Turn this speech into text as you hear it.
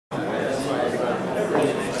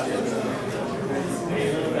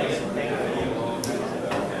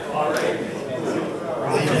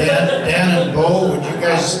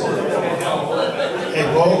guys, hey,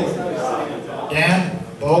 Bo, Dan,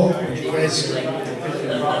 Bo, would you guys?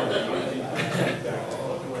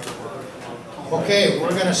 Okay,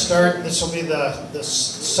 we're going to start. This will be the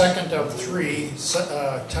second of three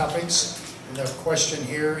topics. And the question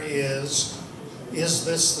here is this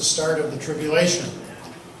the start of the tribulation?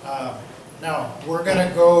 Now, we're going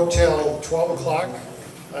to go till 12 o'clock.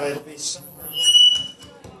 It'll be similar.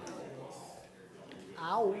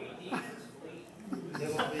 Ow.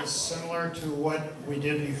 It'll be similar to what we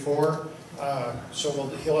did before. So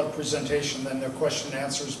he'll have a presentation, then the question and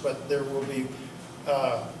answers, but there will be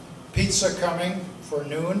pizza coming for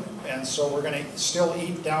noon, and so we're going to still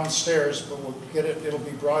eat downstairs, but we'll get it. It'll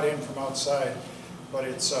be brought in from outside. But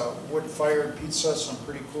it's wood-fired pizza, some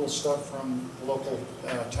pretty cool stuff from the local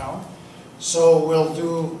town. So we'll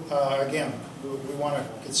do, again, we want to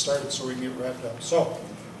get started so we can get wrapped up. So,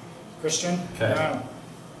 Christian? Okay.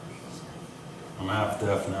 I'm half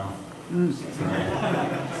deaf now.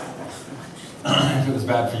 If it was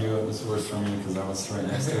bad for you, it was worse for me because I was right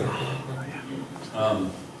next to it.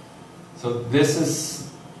 So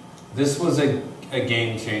this was a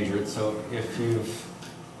game changer. So if you've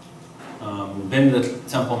been to the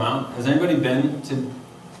Temple Mount, has anybody been to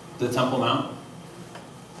the Temple Mount?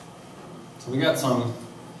 So we got some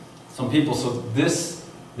people. So this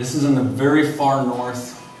is in the very far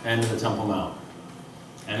north end of the Temple Mount,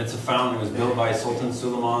 and it's a fountain. It was built by Sultan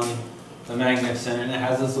Suleiman the Magnificent, and it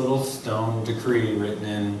has this little stone decree written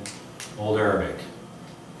in Old Arabic.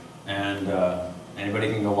 And anybody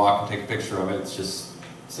can go walk and take a picture of it. It's just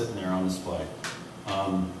sitting there on display.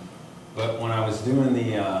 But when I was doing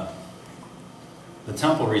the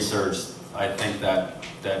temple research, I think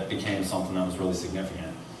that became something that was really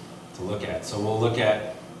significant to look at. So we'll look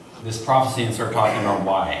at this prophecy and start talking about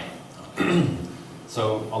why.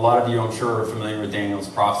 So a lot of you, I'm sure, are familiar with Daniel's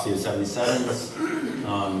prophecy of 77s.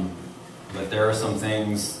 But there are some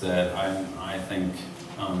things that I think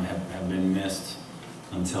have been missed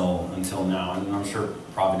until now, and I'm sure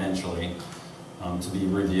providentially to be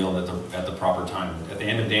revealed at the proper time. At the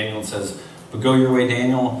end of Daniel it says, "But go your way,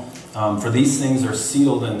 Daniel, for these things are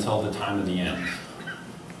sealed until the time of the end."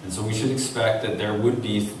 And so we should expect that there would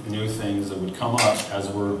be new things that would come up as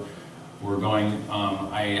we're going.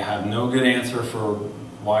 I have no good answer for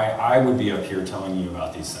why I would be up here telling you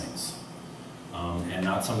about these things. And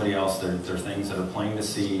not somebody else. They're things that are plain to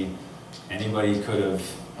see. Anybody could have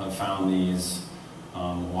found these.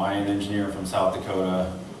 Why an engineer from South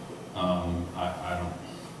Dakota? I don't,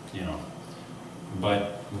 you know.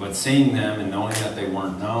 But seeing them and knowing that they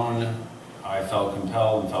weren't known, I felt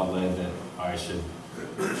compelled and felt led that I should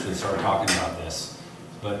start talking about this.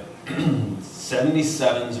 But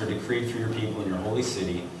 77s are decreed for your people in your holy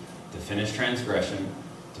city to finish transgression,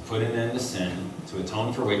 to put an end to sin, to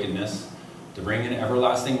atone for wickedness, to bring in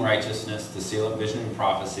everlasting righteousness, to seal up vision and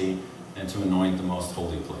prophecy, and to anoint the most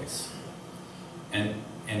holy place. And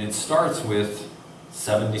it starts with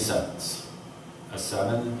 77s. A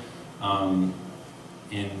 7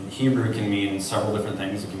 in Hebrew can mean several different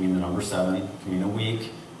things. It can mean the number 7, it can mean a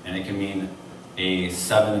week, and it can mean a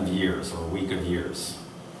 7 of years or a week of years.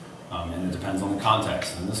 And it depends on the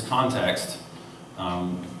context. In this context,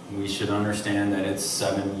 we should understand that it's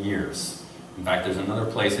 7 years. In fact, there's another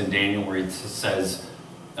place in Daniel where it says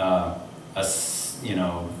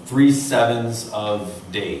 3 sevens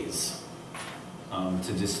of days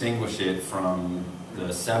to distinguish it from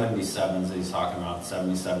the 77s that he's talking about,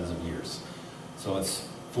 77s of years. So it's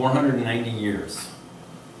 490 years.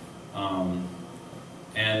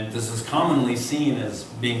 And this is commonly seen as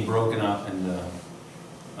being broken up into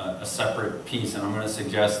a separate piece. And I'm going to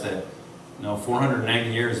suggest that, no,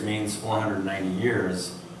 490 years means 490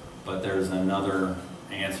 years, but there's another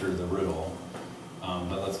answer to the riddle.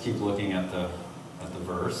 But let's keep looking at the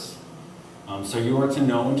verse. So you are to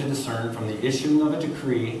know and to discern from the issuing of a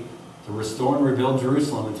decree to restore and rebuild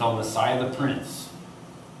Jerusalem until Messiah the Prince.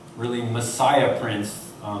 Really, Messiah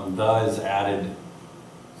Prince, the is added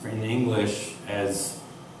in English as,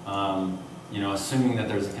 assuming that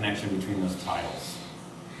there's a connection between those titles.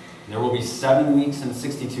 There will be 7 weeks and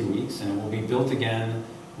 62 weeks, and it will be built again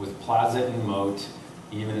with plaza and moat,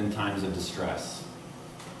 even in times of distress.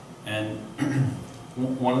 And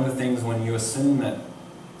one of the things when you assume that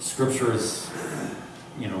Scripture is,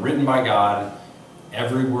 written by God,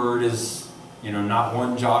 every word is, not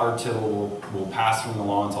one jot or tittle will pass from the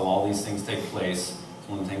law until all these things take place. It's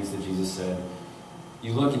one of the things that Jesus said.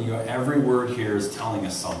 You look and every word here is telling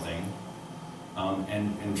us something,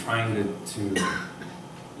 and trying to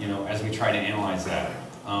as we try to analyze that.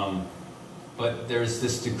 But there's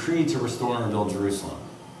this decree to restore and rebuild Jerusalem.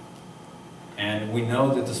 And we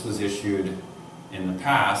know that this was issued in the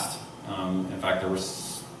past. In fact, there were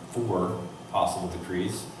 4 possible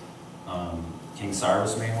decrees. King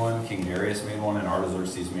Cyrus made one, King Darius made one, and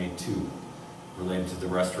Artaxerxes made 2 related to the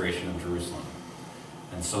restoration of Jerusalem.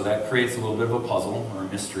 And so that creates a little bit of a puzzle or a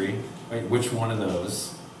mystery. Right? Which one of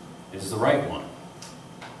those is the right one?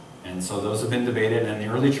 And so those have been debated, and in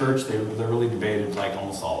the early church, they literally debated like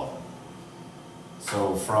almost all of them.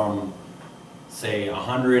 So from, say,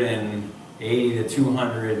 180 to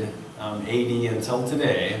 200 AD until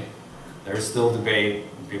today, there's still debate.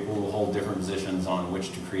 People will hold different positions on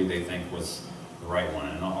which decree they think was the right one.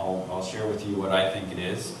 And I'll share with you what I think it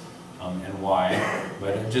is and why.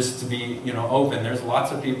 But just to be open, there's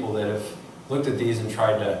lots of people that have looked at these and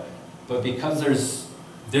tried to, but because there's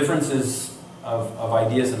differences of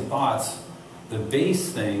ideas and thoughts, the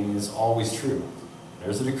base thing is always true.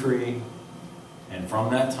 There's a decree, and from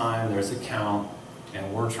that time there's a count,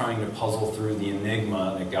 and we're trying to puzzle through the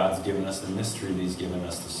enigma that God's given us, the mystery that He's given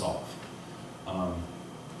us to solve.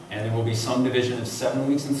 And there will be some division of 7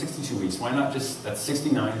 weeks and 62 weeks. Why not just, that's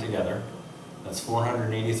 69 together. That's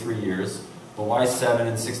 483 years. But why 7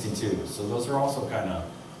 and 62? So those are also kind of,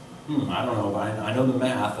 I don't know, but I know the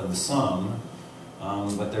math of the sum,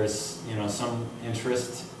 but there's some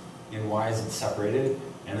interest in why is it separated.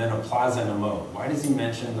 And then a plaza and a moat. Why does he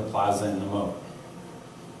mention the plaza and the moat?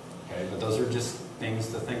 Okay, but those are just things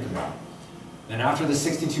to think about. Then after the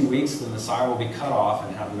 62 weeks, the Messiah will be cut off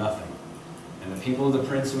and have nothing. And the people of the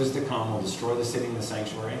prince who is to come will destroy the city and the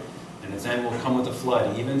sanctuary, and its end will come with a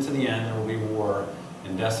flood. Even to the end there will be war,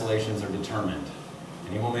 and desolations are determined.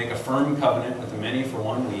 And he will make a firm covenant with the many for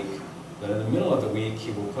 1 week, but in the middle of the week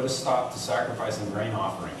he will put a stop to sacrifice and grain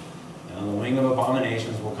offering. And on the wing of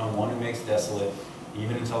abominations will come one who makes desolate,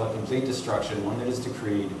 even until a complete destruction, one that is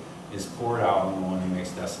decreed, is poured out on the one who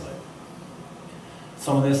makes desolate.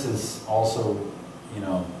 Some of this is also,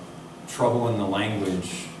 trouble in the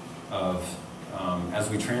language of, as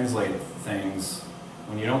we translate things,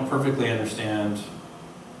 when you don't perfectly understand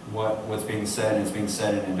what's being said, and it's being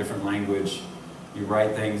said in a different language, you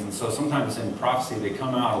write things, and so sometimes in prophecy they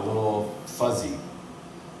come out a little fuzzy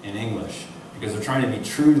in English, because they're trying to be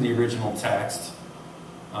true to the original text.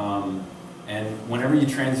 And whenever you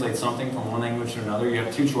translate something from one language to another, you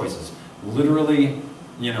have 2 choices. Literally,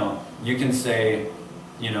 you can say,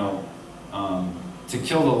 to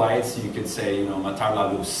kill the lights, you could say, matar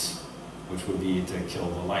la luz, which would be to kill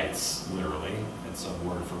the lights, literally. It's a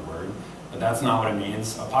word for word. But that's not what it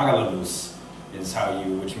means. Apaga la luz is how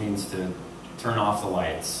you, which means to turn off the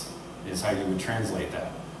lights, is how you would translate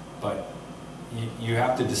that. But you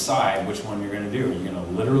have to decide which one you're going to do. You're going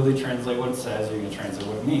to literally translate what it says, or you're going to translate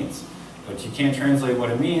what it means. But you can't translate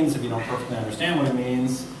what it means if you don't perfectly understand what it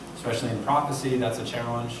means, especially in prophecy. That's a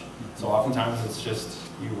challenge. So oftentimes it's just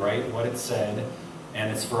you write what it said,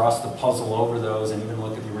 and it's for us to puzzle over those and even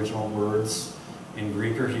look at the original words in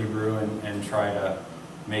Greek or Hebrew and try to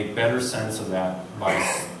make better sense of that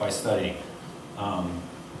by studying.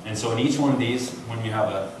 And so in each one of these, when you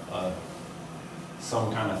have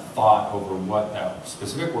some kind of thought over what that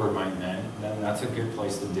specific word might mean, then that's a good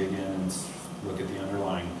place to dig in and look at the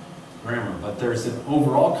underlying grammar. But there's an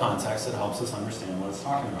overall context that helps us understand what it's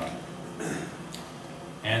talking about.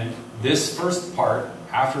 And this first part,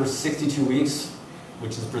 after 62 weeks,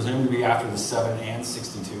 which is presumed to be after the 7 and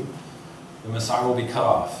 62, the Messiah will be cut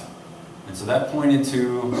off. And so that pointed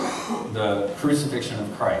to the crucifixion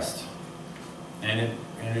of Christ. And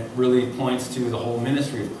it really points to the whole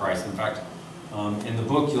ministry of Christ. In fact, in the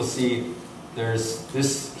book you'll see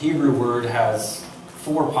this Hebrew word has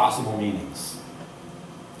 4 possible meanings.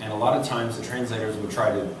 And a lot of times the translators would try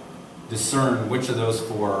to discern which of those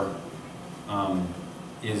 4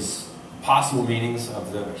 is possible meanings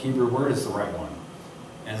of the Hebrew word is the right one.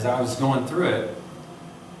 And as I was going through it,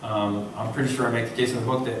 I'm pretty sure I make the case in the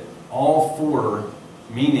book that all 4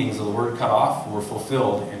 meanings of the word cut off were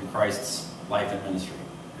fulfilled in Christ's life and ministry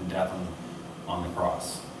and death on the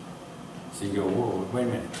cross. So you go, whoa, wait a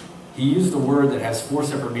minute. He used a word that has 4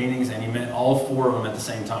 separate meanings, and he meant all 4 of them at the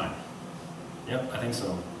same time. Yep, I think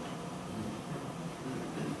so.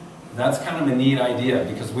 That's kind of a neat idea,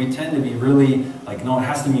 because we tend to be really like, no, it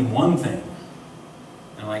has to mean one thing.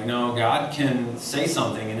 And like, no, God can say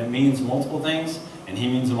something and it means multiple things, and He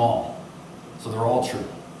means them all. So they're all true.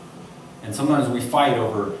 And sometimes we fight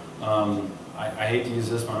over, I hate to use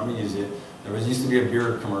this, but I'm going to use it. There used to be a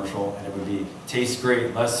beer commercial, and it would be, tastes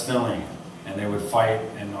great, less filling. And they would fight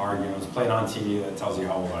and argue. It was played on TV. That tells you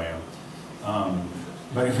how old I am.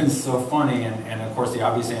 But it was so funny, and of course the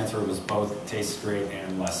obvious answer was both tastes great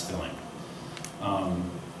and less filling.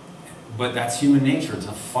 But that's human nature,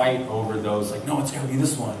 to fight over those, like, no, it's got to be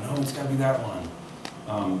this one, no, it's got to be that one.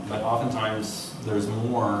 But oftentimes there's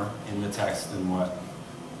more in the text than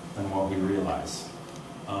what we realize.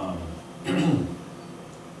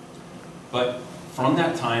 But from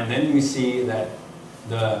that time, then we see that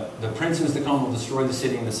the prince who is to come will destroy the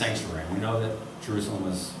city and the sanctuary. We know that Jerusalem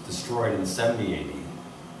was destroyed in 70 AD,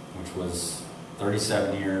 which was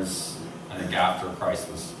 37 years, I think, after Christ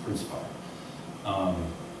was crucified.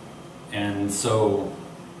 And so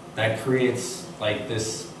that creates like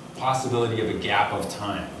this possibility of a gap of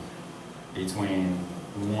time between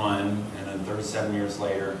one and then 37 years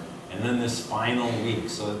later, and then this final week.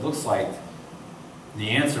 So it looks like the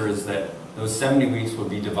answer is that those 70 weeks would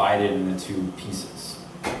be divided into two pieces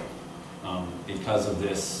because of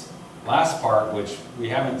this last part, which we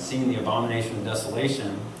haven't seen, the abomination of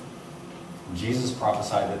desolation. Jesus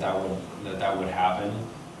prophesied that would happen,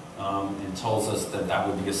 and tells us that that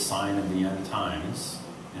would be a sign of the end times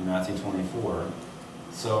in Matthew 24.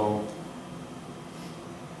 So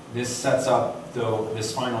this sets up, though,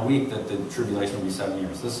 this final week that the tribulation will be 7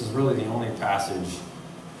 years. This is really the only passage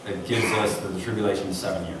that gives us that the tribulation is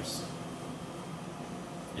 7 years.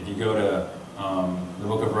 If you go to the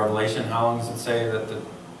book of Revelation, how long does it say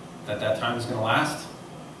that time is going to last?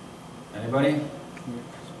 Anybody?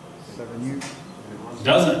 7 years. It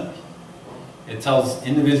doesn't. It tells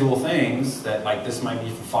individual things that, like, this might be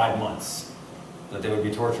for 5 months, that they would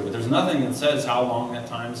be tortured. But there's nothing that says how long that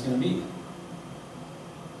time is going to be.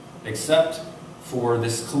 Except for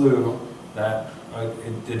this clue that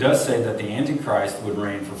it does say that the Antichrist would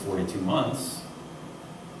reign for 42 months.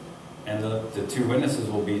 And the two witnesses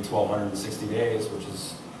will be 1,260 days, which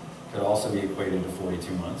could also be equated to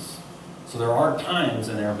 42 months. So there are times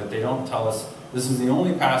in there, but they don't tell us. This is the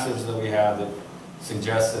only passage that we have that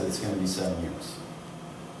suggests that it's going to be 7 years.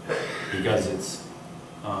 Because it's,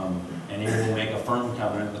 and he will make a firm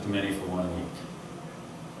covenant with the many for 1 week.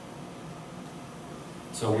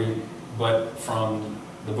 So but from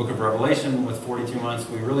the book of Revelation with 42 months,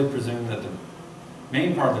 we really presume that the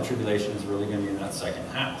main part of the tribulation is really going to be in that second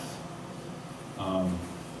half.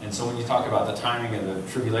 And so when you talk about the timing of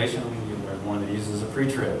the tribulation, there's one that uses a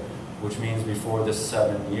pre-trib, which means before the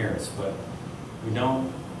 7 years. But we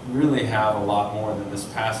don't really have a lot more than this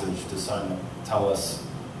passage to tell us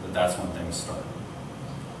that that's when things start.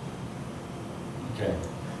 Okay.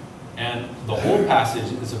 And the whole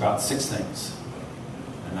passage is about 6 things.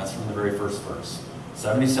 And that's from the very first verse.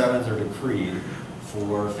 77s are decreed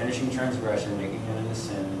for finishing transgression, making an end to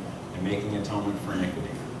sin, and making atonement for iniquity.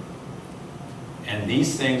 And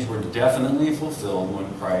these things were definitely fulfilled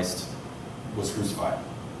when Christ was crucified.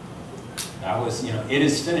 That was, it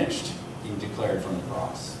is finished, he declared from the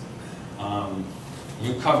cross.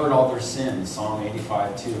 You covered all their sins, Psalm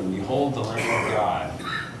 85:2. And behold the Lamb of God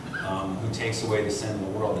who takes away the sin of the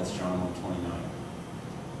world. That's John 1:29.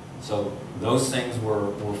 So those things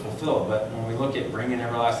were fulfilled. But when we look at bringing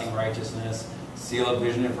everlasting righteousness, seal of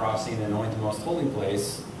vision and prophecy, and anoint the most holy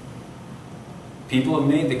place, people have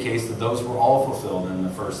made the case that those were all fulfilled in the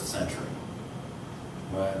 1st century.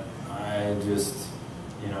 But I just,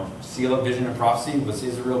 seal of vision and prophecy, was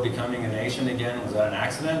Israel becoming a nation again? Was that an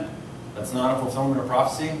accident? That's not a fulfillment of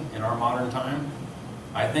prophecy in our modern time?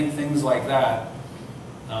 I think things like that,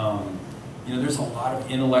 there's a lot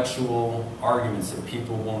of intellectual arguments that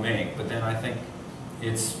people will make, but then I think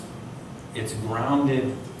it's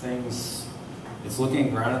grounded things, it's looking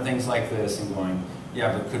at grounded things like this and going,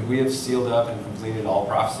 yeah, but could we have sealed up and completed all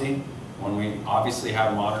prophecy when we obviously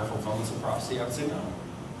have modern fulfillments of prophecy? I would say no.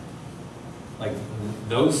 Like,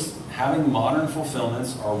 those having modern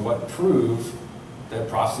fulfillments are what prove that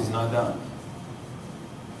prophecy is not done.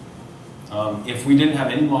 If we didn't have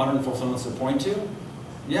any modern fulfillments to point to,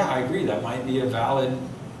 yeah, I agree, that might be a valid,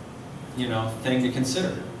 thing to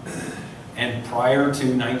consider. And prior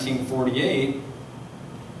to 1948,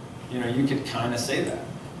 you could kind of say that.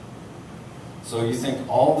 So you think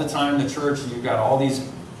all the time the church, you've got all these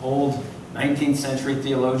old 19th century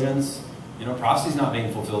theologians, prophecy's not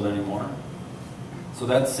being fulfilled anymore. So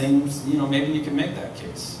that seems, maybe you can make that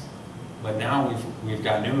case. But now we've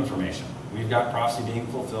got new information. We've got prophecy being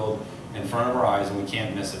fulfilled in front of our eyes, and we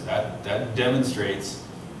can't miss it. That demonstrates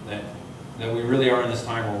that we really are in this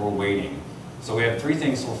time where we're waiting. So we have 3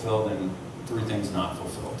 things fulfilled and 3 things not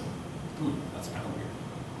fulfilled. That's kind of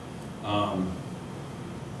weird.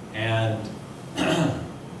 And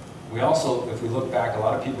we also, if we look back, a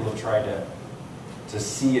lot of people have tried to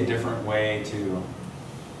see a different way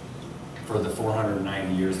for the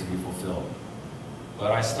 490 years to be fulfilled.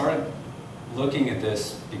 But I started looking at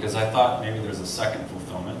this because I thought maybe there's a second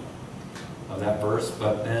fulfillment of that verse,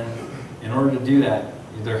 but then in order to do that,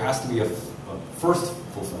 there has to be a first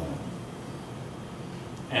fulfillment.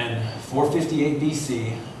 And 458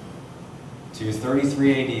 BC to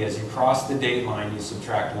 33 AD, as you cross the date line, you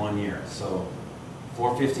subtract 1 year. So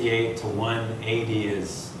 458 to 1 AD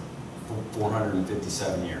is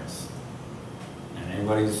 457 years. And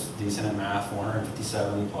anybody who's decent at math,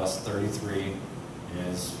 457 plus 33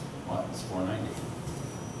 is what? It's 490.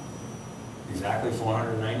 Exactly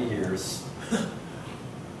 490 years.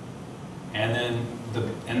 And then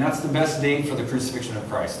and that's the best date for the crucifixion of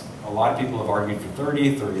Christ. A lot of people have argued for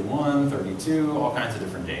 30, 31, 32, all kinds of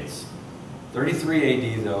different dates.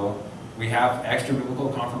 33 AD, though, we have extra biblical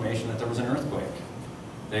confirmation that there was an earthquake.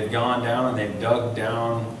 They've gone down and they've dug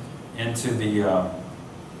down into the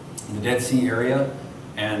Dead Sea area,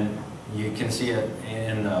 and you can see it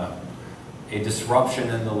in a disruption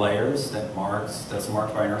in the layers that's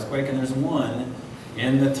marked by an earthquake, and there's one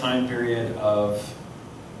in the time period of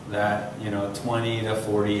that 20 to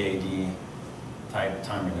 40 AD type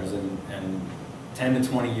timing. There's in 10 to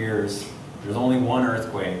 20 years, there's only one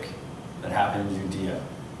earthquake that happened in Judea.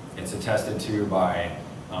 It's attested to by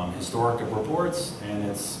historic reports, and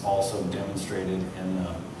it's also demonstrated in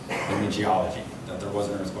the geology that there was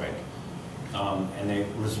an earthquake. And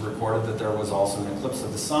it was recorded that there was also an eclipse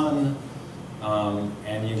of the sun.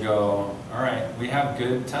 And you go, all right, we have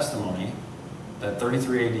good testimony that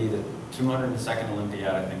 33 AD, the 202nd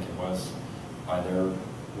Olympiad, I think it was, by their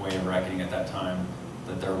way of reckoning at that time,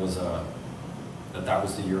 that that was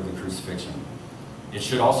the year of the crucifixion. It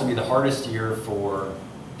should also be the hardest year for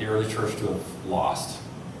the early church to have lost.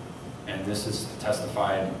 And this is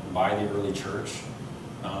testified by the early church.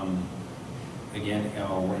 Again,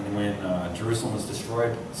 when Jerusalem was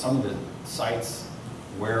destroyed, some of the sites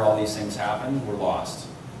where all these things happened were lost.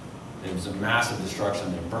 It was a massive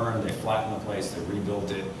destruction. They burned, they flattened the place, they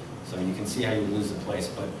rebuilt it. So you can see how you lose the place.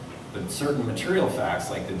 But certain material facts,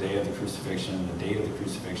 like the day of the crucifixion, the date of the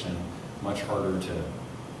crucifixion, much harder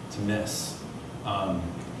to miss.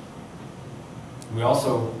 We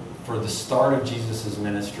also, for the start of Jesus'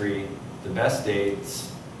 ministry, the best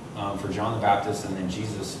dates for John the Baptist and then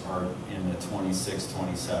Jesus are in the 26,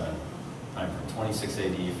 27 time frame. 26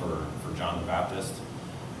 AD for John the Baptist,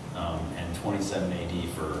 and 27 AD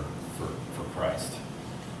for Christ.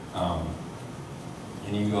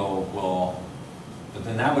 And you go, well, but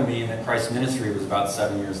then that would mean that Christ's ministry was about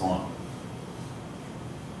 7 years long.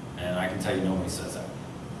 And I can tell you nobody says that.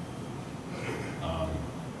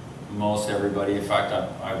 Most everybody, in fact,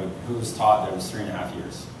 who was taught that it was 3.5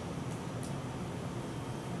 years.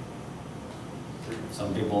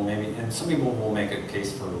 Some people maybe, and some people will make a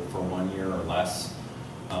case for 1 year or less.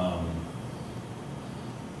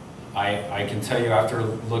 I can tell you after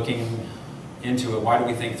looking into it, why do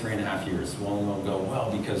we think 3.5 years? One will go, well,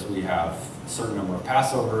 because we have a certain number of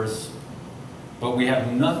Passovers, but we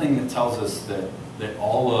have nothing that tells us that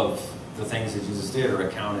all of the things that Jesus did are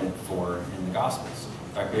accounted for in the Gospels.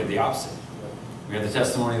 In fact, we have the opposite. We have the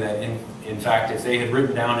testimony that, in fact, if they had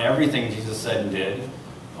written down everything Jesus said and did,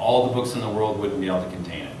 all the books in the world wouldn't be able to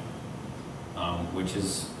contain it, which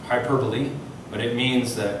is hyperbole, but it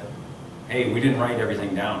means that, hey, we didn't write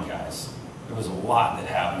everything down, guys. There was a lot that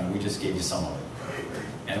happened. We just gave you some of it.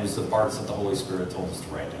 And it was the parts that the Holy Spirit told us to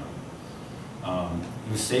write down.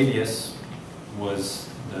 Eusebius was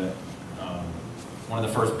one of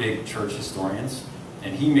the first big church historians,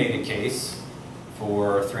 and he made a case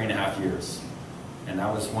for 3.5 years. And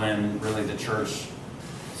that was when really the church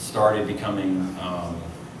started becoming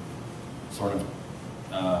sort of,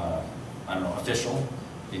 official,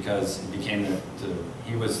 because it became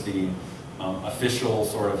he was the official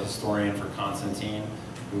sort of historian for Constantine,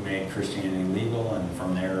 who made Christianity legal, and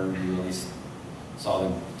from there you really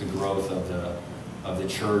saw the growth of the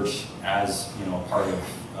church as a part of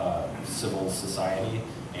civil society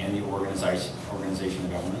and the organization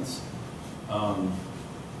of governments.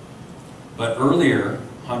 But earlier,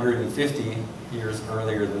 150 years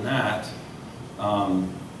earlier than that,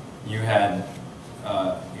 you had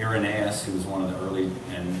Irenaeus, who was one of the early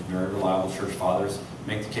and very reliable church fathers,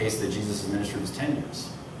 make the case that Jesus' ministry was 10 years.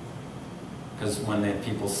 Because when the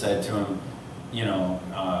people said to him,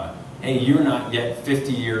 hey, you're not yet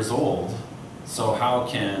 50 years old, so how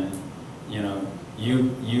can,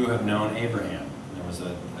 you have known Abraham. And there was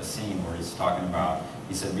a scene where he's talking about,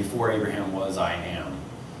 he said, before Abraham was, I am.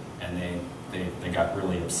 And they got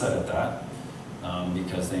really upset at that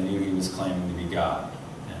because they knew he was claiming to be God.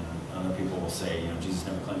 And other people will say, Jesus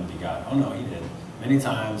never claimed to be God. Oh no, he did. Many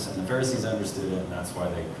times, and the Pharisees understood it, and that's why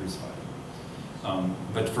they crucified him.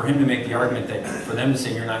 But for him to make the argument that, for them to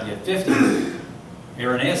say you're not yet 50,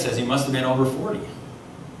 Irenaeus says he must have been over 40.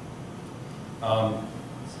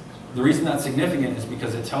 The reason that's significant is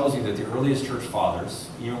because it tells you that the earliest church fathers,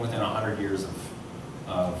 even within 100 years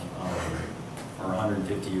or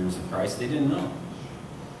 150 years of Christ, they didn't know.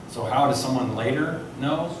 So how does someone later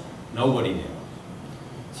know? Nobody knew.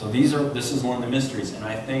 So this is one of the mysteries, and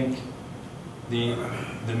I think the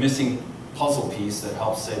missing puzzle piece that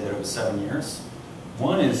helps say that it was 7 years.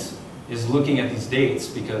 One is looking at these dates,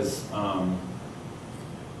 because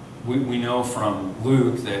we know from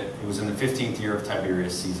Luke that it was in the 15th year of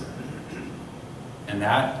Tiberius Caesar. And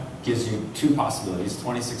that gives you two possibilities,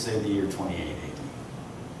 26 AD or 28 AD.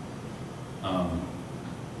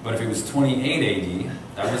 But if it was 28 AD,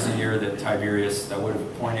 that was the year that Tiberius, that would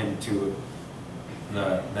have pointed to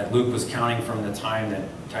that Luke was counting from the time that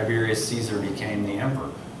Tiberius Caesar became the emperor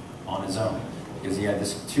on his own, because he had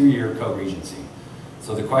this 2-year co-regency.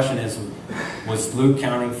 So the question is, was Luke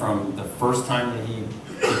counting from the first time that he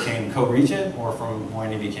became co-regent, or from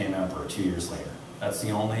when he became emperor 2 years later? That's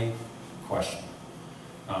the only question.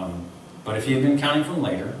 But if he had been counting from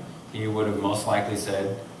later, he would have most likely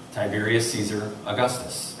said Tiberius Caesar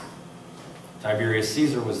Augustus. Tiberius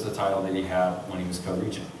Caesar was the title that he had when he was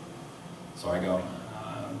co-regent. So I go,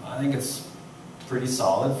 I think it's pretty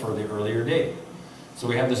solid for the earlier date. So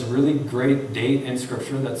we have this really great date in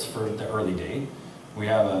Scripture that's for the early date. We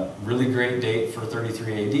have a really great date for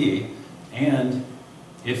 33 AD, and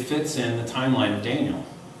it fits in the timeline of Daniel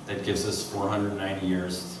that gives us 490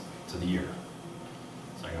 years to the year.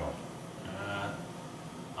 So I go,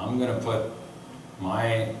 I'm going to put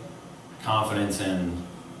my confidence in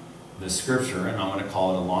the Scripture, and I'm going to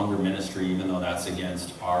call it a longer ministry, even though that's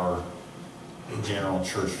against our general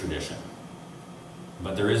church tradition.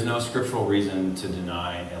 But there is no scriptural reason to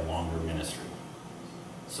deny a longer ministry.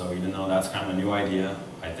 So even though that's kind of a new idea,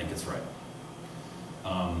 I think it's right.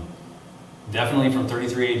 Definitely from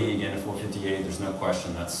 33 AD again to 458, there's no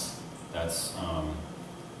question that's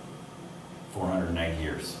 490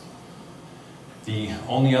 years. The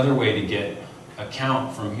only other way to get a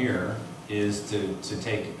count from here is to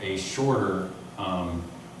take a shorter,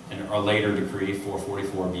 a later decree,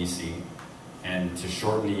 444 BC, and to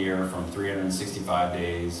shorten the year from 365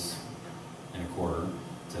 days and a quarter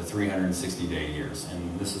to 360-day years.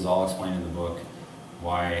 And this is all explained in the book,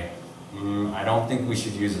 why I don't think we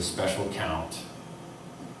should use a special count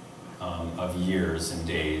of years and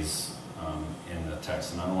days in the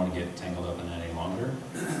text, and I don't want to get tangled up in that any longer.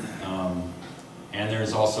 And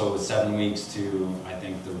there's also 7 weeks to, I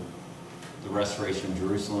think, the restoration of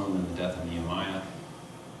Jerusalem and the death of Nehemiah.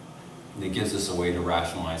 That gives us a way to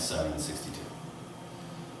rationalize 7 and 62.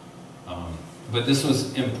 But this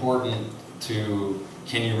was important to,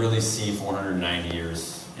 can you really see 490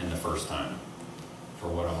 years in the first time for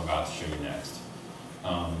what I'm about to show you next?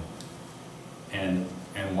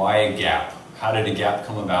 And why a gap? How did a gap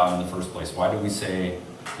come about in the first place? Why did we say,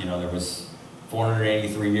 there was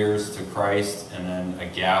 483 years to Christ and then a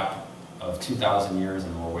gap of 2,000 years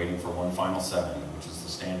and we're waiting for one final 7, which is the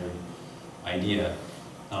standard idea?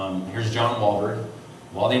 Here's John Walvoord.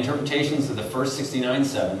 While the interpretations of the first 69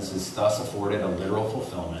 sevens is thus afforded a literal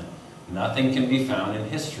fulfillment, nothing can be found in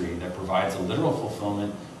history that provides a literal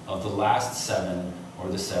fulfillment of the last 7 or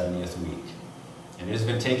the 70th week. And it has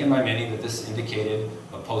been taken by many that this indicated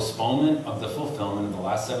a postponement of the fulfillment of the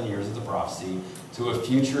last 7 years of the prophecy to a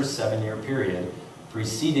future 7-year period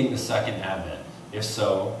preceding the second advent. If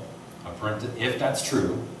so, if that's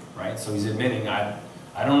true, right? So he's admitting, I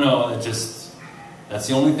don't know, that's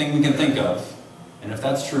the only thing we can think of. And if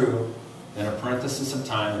that's true, then a parenthesis of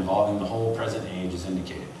time involving the whole present age is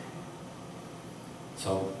indicated.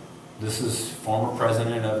 So this is former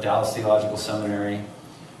president of Dallas Theological Seminary.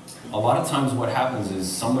 A lot of times what happens is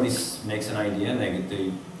somebody makes an idea and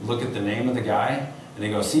they look at the name of the guy and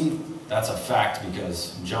they go, see, that's a fact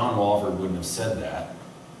because John Walvoord wouldn't have said that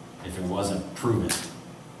if it wasn't proven,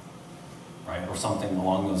 right? Or something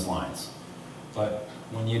along those lines. But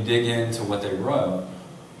when you dig into what they wrote,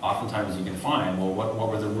 oftentimes you can find, well, what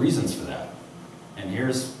were the reasons for that? And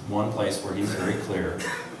here's one place where he's very clear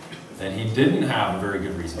that he didn't have a very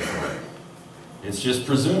good reason for it. It's just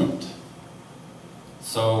presumed.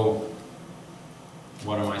 So,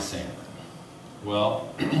 what am I saying?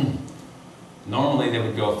 Well, normally they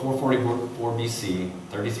would go 444 BC,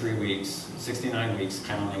 33 weeks, 69 weeks,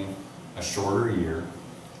 counting a shorter year,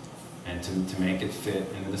 and to make it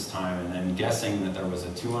fit into this time, and then guessing that there was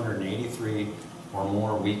a 283 or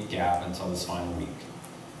more week gap until this final week.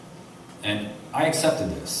 And I accepted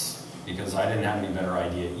this because I didn't have any better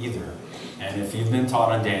idea either. And if you've been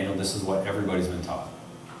taught on Daniel, this is what everybody's been taught.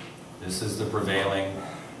 This is the prevailing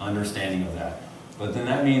understanding of that. But then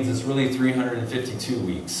that means it's really 352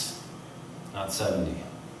 weeks, not 70.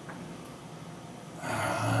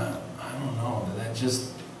 I don't know,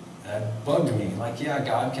 that bugged me. Like, yeah,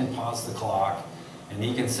 God can pause the clock And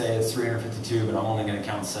he can say it's 352, but I'm only going to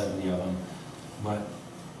count 70 of them. But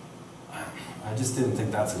I just didn't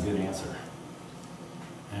think that's a good answer.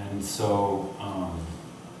 And so,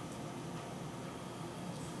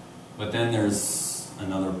 but then there's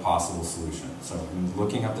another possible solution. So in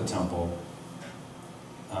looking up the temple,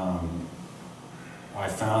 I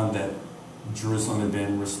found that Jerusalem had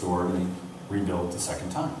been restored and rebuilt the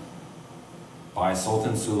second time by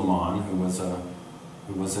Sultan Suleiman, who was a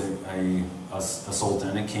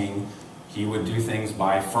sultan, a king. He would do things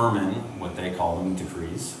by firman, what they call them,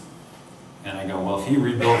 decrees. And I go, well, if he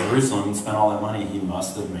rebuilt Jerusalem and spent all that money, he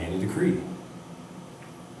must have made a decree.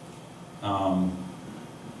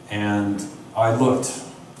 And I looked,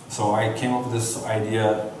 so I came up with this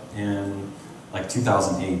idea in like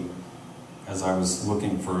 2008 as I was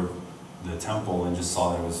looking for the temple and just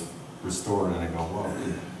saw that it was restored, and I go, whoa,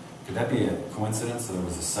 could that be a coincidence that there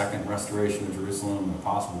was a second restoration of Jerusalem, a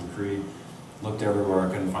possible decree? Looked everywhere, I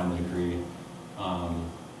couldn't find the decree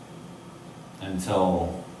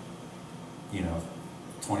until,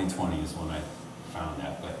 2020 is when I found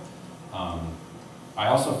that. But I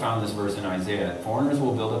also found this verse in Isaiah: foreigners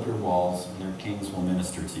will build up your walls and their kings will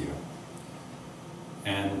minister to you.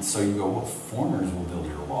 And so you go, well, foreigners will build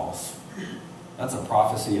your walls. That's a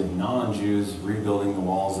prophecy of non-Jews rebuilding the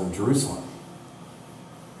walls of Jerusalem.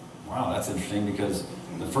 Wow, that's interesting, because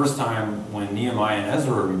the first time when Nehemiah and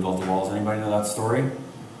Ezra rebuilt the walls, anybody know that story?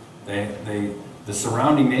 The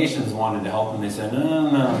surrounding nations wanted to help them. They said,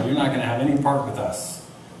 no, you're not going to have any part with us.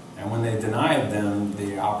 And when they denied them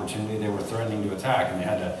the opportunity, they were threatening to attack, and they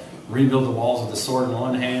had to rebuild the walls with the sword in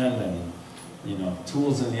one hand and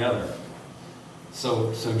tools in the other.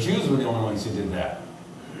 So Jews were the only ones who did that.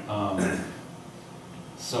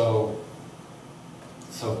 So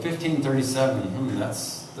 1537,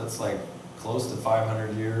 that's like close to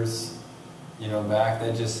 500 years, back.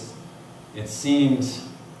 That just, it seemed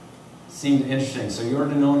interesting. So you are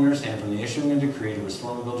to know and understand, from the issuing a decree to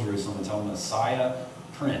restore and rebuild Jerusalem until Messiah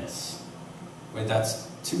Prince. Wait, that's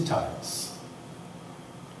two titles.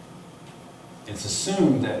 It's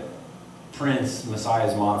assumed that Prince, Messiah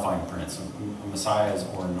is modifying Prince. Messiah is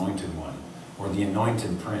or anointed one, or the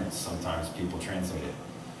anointed Prince, sometimes people translate it.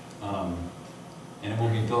 And it will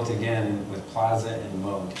be built again with plaza and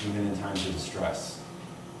moat, even in times of distress.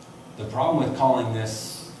 The problem with calling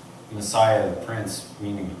this Messiah the Prince,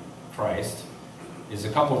 meaning Christ, is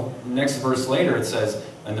next verse later it says,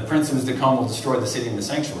 and the Prince who is to come will destroy the city and the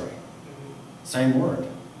sanctuary. Same word.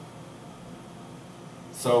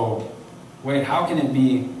 So, wait, how can it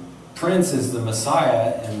be Prince is the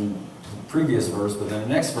Messiah in the previous verse, but then the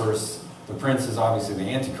next verse, the Prince is obviously the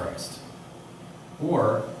Antichrist?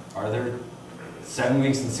 Or are there 7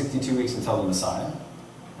 weeks and 62 weeks until the Messiah,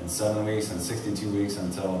 and 7 weeks and 62 weeks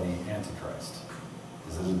until the Antichrist?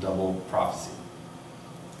 Is it a double prophecy?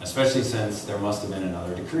 Especially since there must have been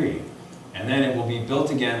another decree. And then it will be built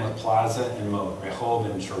again with plaza and moat, rehob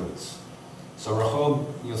and cherutz. So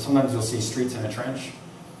rehob, sometimes you'll see streets in a trench.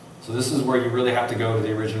 So this is where you really have to go to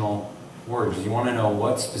the original word. You want to know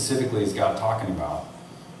what specifically is God talking about.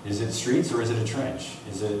 Is it streets or is it a trench?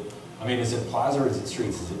 Is it plaza or is it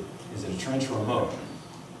streets? Is it a trench or a moat?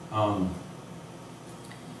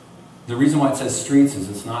 The reason why it says streets is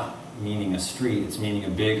it's not meaning a street, it's meaning a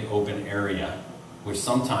big open area, which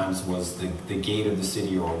sometimes was the gate of the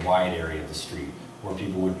city or a wide area of the street, where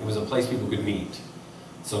it was a place people could meet.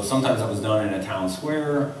 So sometimes that was done in a town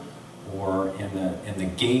square, or in the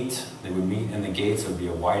gate. They would meet in the gate, so it would be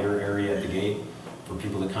a wider area at the gate for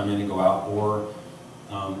people to come in and go out. Or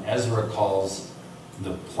Ezra calls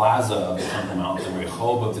the plaza of the Temple Mount the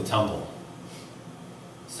rehob of the temple.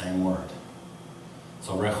 Same word.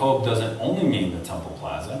 So rehob doesn't only mean the temple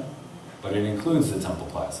plaza, but it includes the temple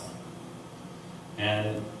plaza.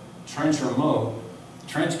 And trench or moat,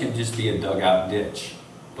 trench can just be a dug-out ditch.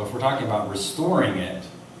 But if we're talking about restoring it,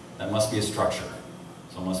 that must be a structure.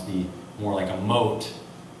 So it must be more like a moat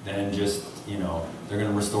than just, they're going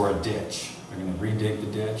to restore a ditch. They're going to redig the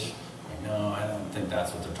ditch. No, I don't think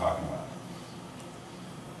that's what they're talking about.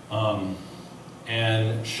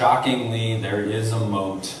 And shockingly, there is a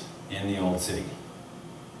moat in the old city.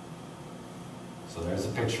 So there's a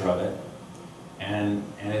picture of it. And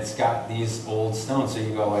it's got these old stones. So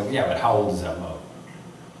you go like, yeah, but how old is that moat?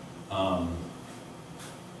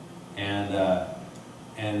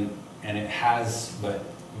 And it has, but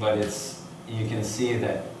it's, you can see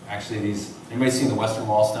that actually these, anybody seen the Western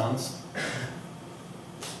Wall stones?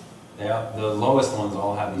 The lowest ones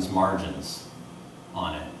all have these margins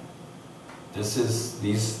on it.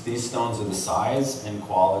 These stones are the size and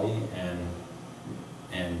quality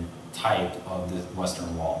and type of the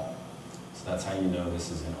Western Wall. So that's how you know this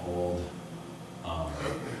is an old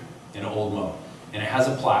in an old moat. And it has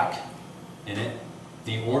a plaque in it.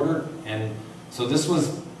 The order, and so this was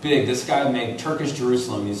big. This guy made Turkish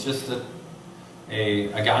Jerusalem. He's just a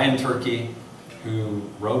guy in Turkey who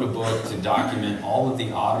wrote a book to document all of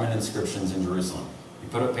the Ottoman inscriptions in Jerusalem. He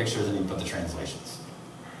put up pictures and he put the translations.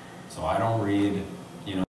 So I don't read,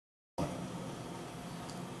 you know.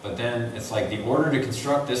 But then it's like the order to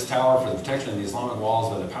construct this tower for the protection of the Islamic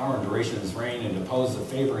walls by the power and duration of his reign and depose the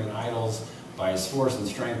favoring idols by his force and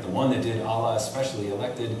strength, the one that did Allah especially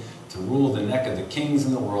elected to rule the neck of the kings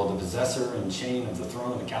in the world, the possessor and chain of the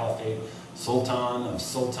throne of the caliphate, sultan of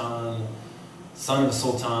sultan, son of a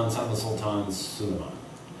sultan, son of a sultan, Suleiman.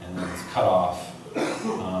 And then it's cut off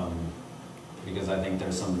because I think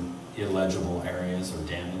there's some illegible areas or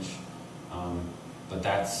damage. But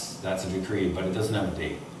that's a decree, but it doesn't have a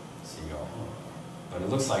date. So you go, oh. But it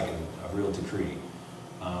looks like a real decree.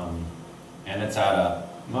 And it's at a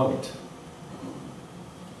moat.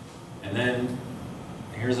 And then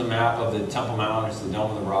here's a map of the Temple Mount. It's the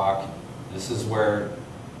Dome of the Rock. This is where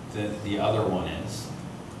the other one is.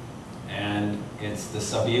 And it's the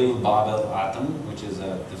Sabil Bab el Atam, which is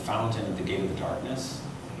the fountain at the gate of the darkness.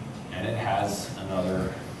 And it has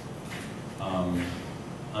another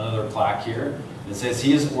plaque here. It says,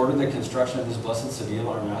 he has ordered the construction of this blessed Sabil,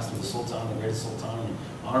 our master, the Sultan, the greatest Sultan,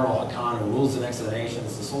 honorable Hakan, who rules the next of the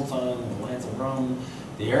nations, the Sultan of the lands of Rome,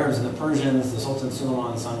 the Arabs and the Persians, the Sultan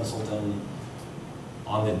Suleiman, son of Sultan,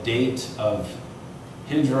 on the date of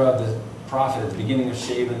Hijrah, the prophet, at the beginning of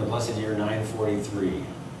Shaban, the blessed year 943.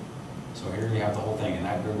 So here you have the whole thing, and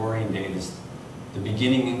that Gregorian date is the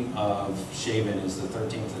beginning of Shaban is the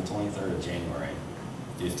 13th and 23rd of January,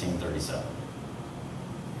 1537.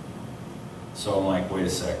 So I'm like, wait a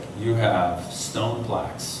sec, you have stone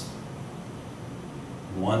plaques.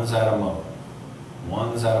 One's at a moat,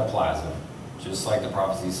 one's at a plaza, just like the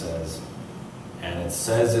prophecy says, and it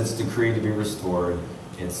says it's decreed to be restored.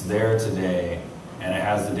 It's there today, and it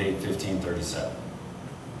has the date 1537.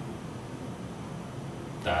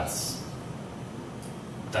 That's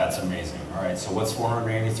amazing. All right, so what's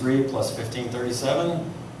 483 plus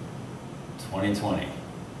 1537? 2020.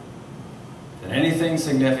 Did anything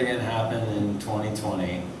significant happen in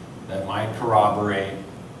 2020 that might corroborate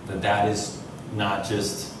that that is not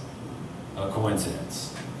just a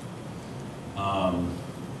coincidence?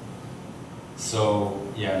 So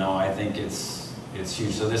yeah, no, I think it's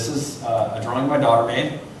huge. So this is a drawing my daughter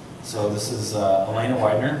made. So this is Elena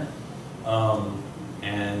Widener,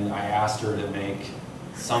 and I asked her to make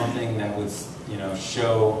something that would, you know,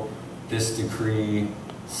 show this decree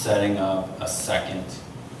setting up a second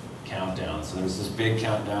countdown. So there's this big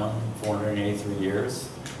countdown, 483 years,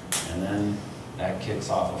 and then that kicks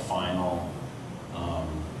off a final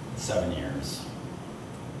 7 years.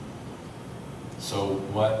 So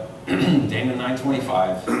what, Daniel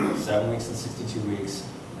 9:25, 7 weeks and 62 weeks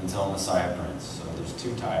until Messiah Prince. So there's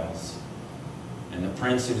two titles. And the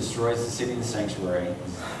prince who destroys the city and the sanctuary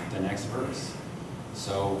is the next verse.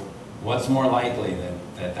 So what's more likely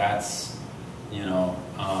that's, you know,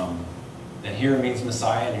 that here it means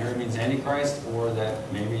Messiah and here it means Antichrist, or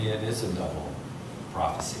that maybe it is a double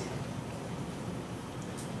prophecy?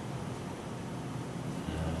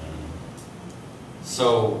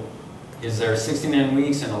 So is there 69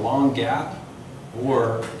 weeks and a long gap,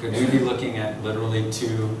 or could we be looking at literally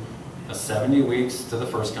a 70 weeks to the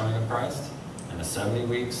first coming of Christ and a 70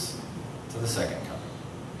 weeks to the second coming?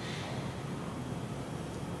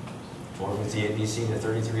 458 BC to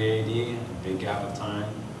 33 AD, a big gap of time,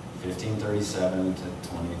 1537 to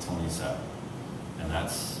 2027. And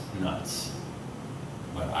that's nuts.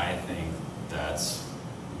 But I think that's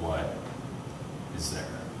what is there.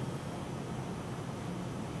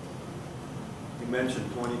 You mentioned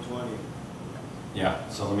 2020. Yeah,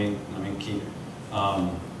 so let me keep.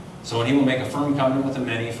 So when he will make a firm covenant with the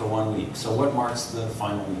many for 1 week. So what marks the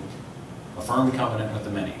final week? A firm covenant with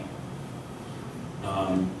the many.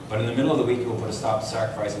 But in the middle of the week, he will put a stop to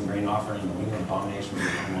sacrifice and grain offering, and the wing of abomination will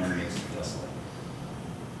come on and makes it desolate.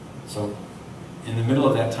 So in the middle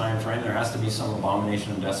of that time frame, there has to be some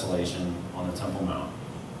abomination of desolation on the Temple Mount.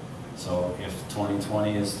 So if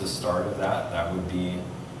 2020 is the start of that, that would be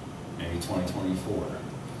maybe 2024.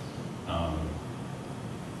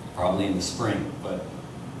 Probably in the spring. But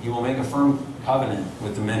he will make a firm covenant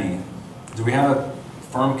with the many. Do we have a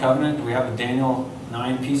firm covenant? Do we have a Daniel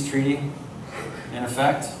 9 peace treaty in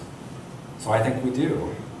effect? So I think we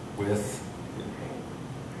do with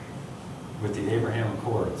the Abraham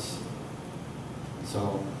Accords.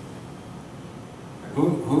 So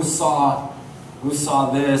who saw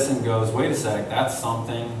this and goes, wait a sec, that's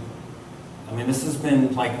something. I mean, this has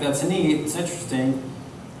been like, that's neat, it's interesting,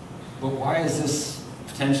 But why is this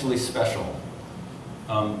potentially special?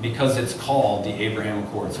 Because it's called the Abraham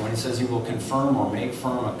Accord. So when he says he will confirm or make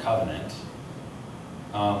firm a covenant,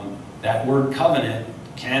 that word covenant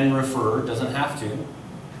can refer, doesn't have to,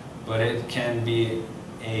 but it can be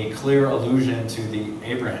a clear allusion to the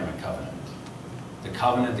Abrahamic covenant, the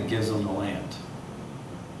covenant that gives them the land.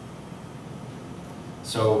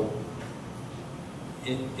 So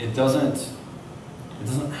it doesn't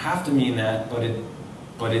have to mean that,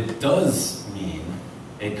 but it does mean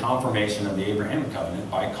a confirmation of the Abrahamic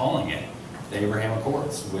covenant by calling it the Abraham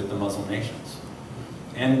Accords with the Muslim nations.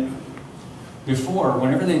 And before,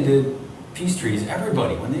 whenever they did peace treaties,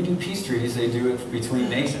 everybody, when they do peace treaties, they do it between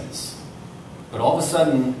nations. But all of a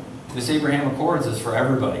sudden, this Abraham Accords is for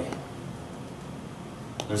everybody.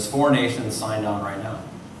 There's 4 nations signed on right now.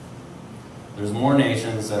 There's more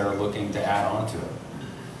nations that are looking to add on to it.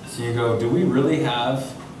 So you go, do we really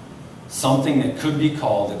have something that could be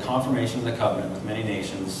called a confirmation of the covenant with many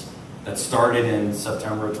nations that started in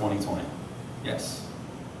September of 2020? Yes.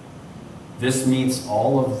 This meets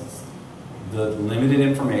all of the limited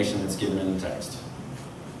information that's given in the text.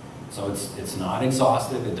 So it's not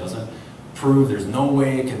exhaustive. It doesn't prove, there's no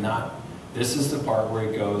way it cannot. This is the part where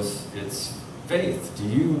it goes, it's faith.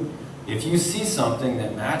 If you see something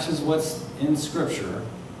that matches what's in Scripture,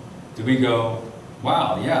 do we go,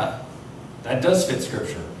 wow, yeah, that does fit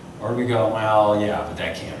Scripture? Or do we go, well, yeah, but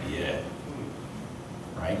that can't be it,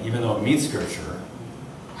 right? Even though it meets Scripture,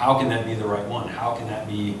 how can that be the right one? How can that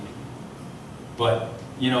be? But,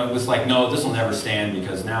 it was like, no, this will never stand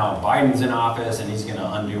because now Biden's in office and he's going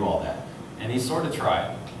to undo all that. And he sort of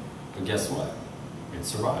tried, but guess what? It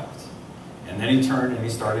survived. And then he turned and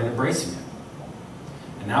he started embracing it.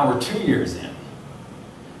 And now we're 2 years in,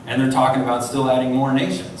 and they're talking about still adding more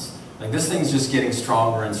nations. Like, this thing's just getting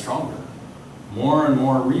stronger and stronger, more and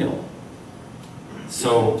more real.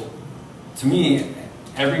 So, to me,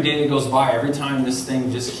 every day that goes by, every time this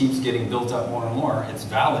thing just keeps getting built up more and more, it's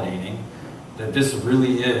validating that this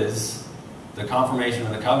really is the confirmation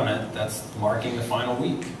of the covenant that's marking the final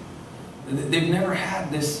week. They've never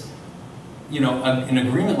had this, an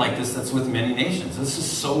agreement like this that's with many nations. This is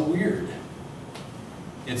so weird.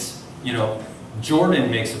 It's,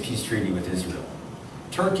 Jordan makes a peace treaty with Israel.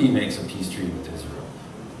 Turkey makes a peace treaty with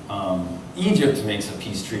Israel. Egypt makes a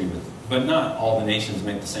peace treaty with, but not all the nations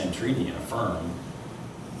make the same treaty and affirm.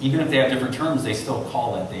 Even if they have different terms, they still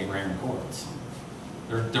call it the Abraham Accords.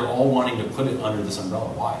 They're all wanting to put it under this umbrella.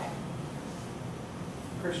 Why?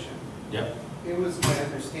 Christian. Yep. It was my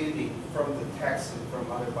understanding from the text and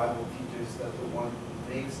from other Bible teachers that the one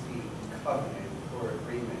who makes the covenant or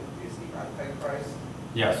agreement is the Antichrist.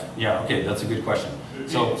 Yes. Yeah. Okay. That's a good question.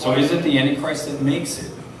 So is it the Antichrist that makes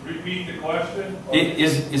it? Repeat the question.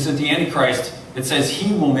 Is it the Antichrist? It says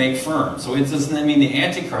he will make firm. So doesn't that mean the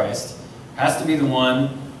Antichrist has to be the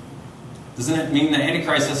one? Doesn't it mean the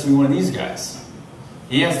Antichrist has to be one of these guys?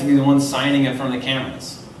 He has to be the one signing it from the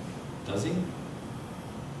cameras. Does he?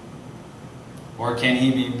 Or can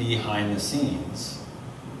he be behind the scenes,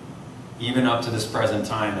 even up to this present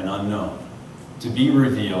time and unknown, to be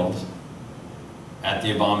revealed at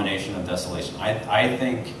the abomination of desolation? I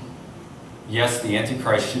think, yes, the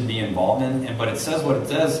Antichrist should be involved in it, but it says what it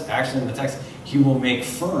says actually in the text. He will make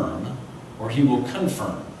firm, or he will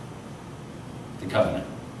confirm the covenant.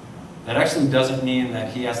 That actually doesn't mean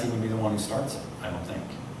that he has to even be the one who starts it, I don't think.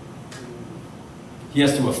 He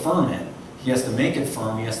has to affirm it. He has to make it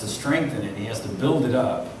firm. He has to strengthen it. He has to build it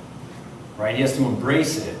up. Right? He has to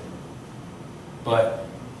embrace it. But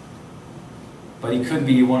he could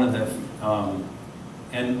be one of the...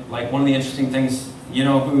 and like one of the interesting things,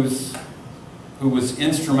 who was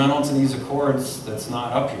instrumental to these accords that's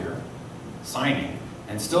not up here, signing,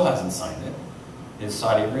 and still hasn't signed it, is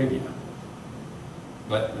Saudi Arabia.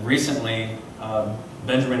 But recently,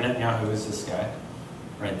 Benjamin Netanyahu is this guy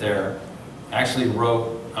right there, actually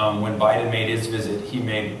wrote, when Biden made his visit, he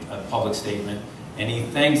made a public statement, and he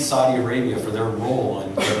thanked Saudi Arabia for their role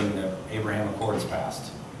in getting the Abraham Accords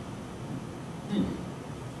passed.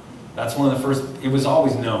 That's one of the first, it was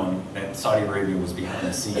always known that Saudi Arabia was behind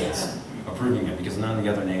the scenes approving it, because none of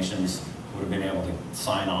the other nations would have been able to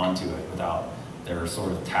sign on to it without their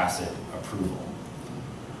sort of tacit approval.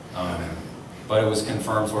 But it was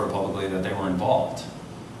confirmed sort of publicly that they were involved.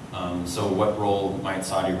 So what role might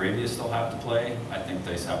Saudi Arabia still have to play? I think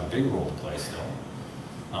they have a big role to play still.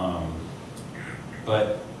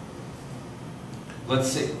 But let's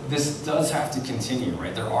say this does have to continue,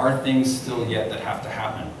 right? There are things still yet that have to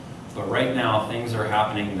happen. But right now, things are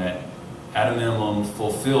happening that, at a minimum,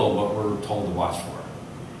 fulfill what we're told to watch for.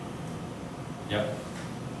 Yep.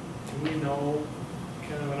 Do we know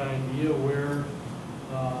kind of an idea where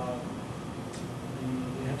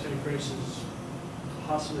the Antichrist is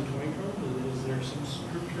possibly coming from? Is there some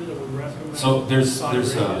scripture that would recommend? So there's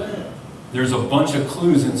a bunch of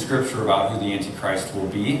clues in Scripture about who the Antichrist will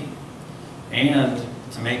be, and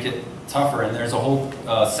to make it tougher, and there's a whole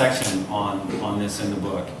section on this in the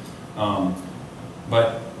book.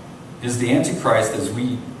 But is the Antichrist, as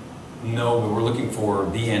we know, we're looking for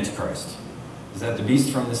the Antichrist? Is that the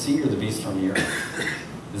beast from the sea or the beast from the earth?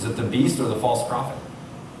 Is it the beast or the false prophet?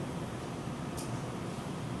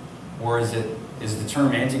 Or is the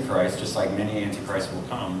term Antichrist, just like many Antichrists will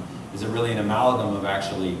come, is it really an amalgam of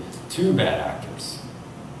actually two bad actors?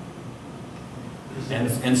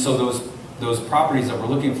 And so those properties that we're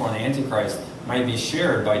looking for in the Antichrist might be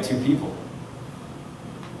shared by two people.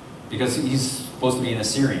 Because he's supposed to be an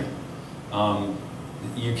Assyrian.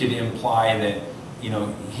 You could imply that,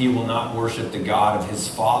 he will not worship the God of his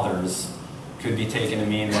fathers, could be taken to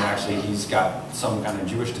mean that actually he's got some kind of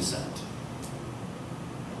Jewish descent.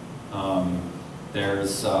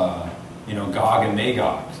 There's, Gog and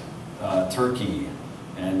Magog, Turkey,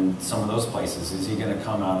 and some of those places. Is he going to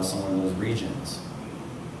come out of some of those regions?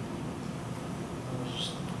 I was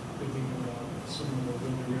just thinking about some of the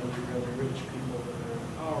really rich people that are in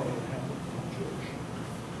power that happen to be Jewish.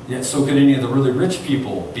 Yeah, so could any of the really rich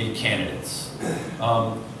people be candidates?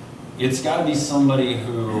 It's got to be somebody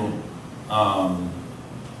who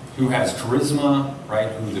has charisma,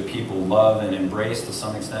 right? Who the people love and embrace to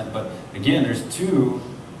some extent. But again, there's two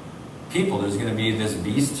people. There's going to be this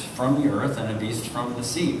beast from the earth and a beast from the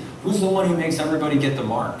sea. Who's the one who makes everybody get the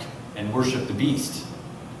mark and worship the beast?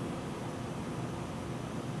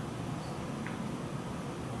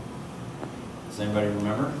 Does anybody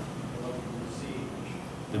remember?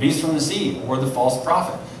 The beast from the sea, or the false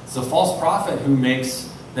prophet. It's the false prophet who makes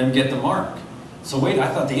them get the mark. So wait,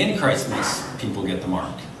 I thought the Antichrist makes people get the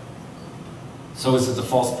mark. So is it the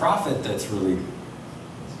false prophet that's really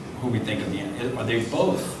who we think of the? Are they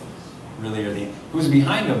both really? Who's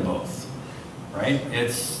behind them both? Right?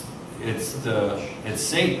 It's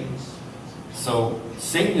Satan. So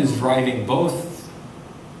Satan is driving both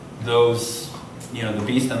those, the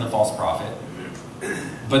beast and the false prophet.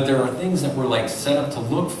 But there are things that we're like set up to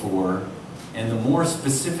look for, and the more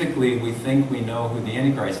specifically we think we know who the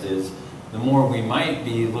Antichrist is, the more we might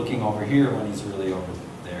be looking over here when he's really over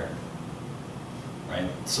there. Right?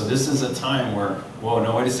 So this is a time where, whoa,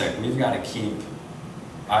 no, wait a sec, we've got to keep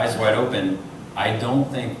eyes wide open. I don't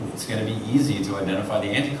think it's going to be easy to identify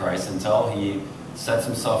the Antichrist until he sets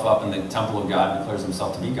himself up in the temple of God and declares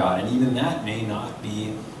himself to be God. And even that may not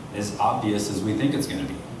be as obvious as we think it's going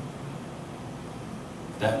to be.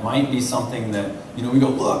 That might be something that, we go,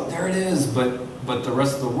 look, there it is, but the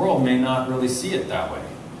rest of the world may not really see it that way.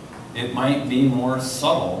 It might be more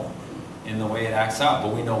subtle in the way it acts out,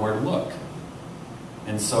 but we know where to look.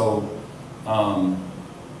 And so,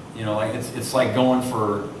 like it's like going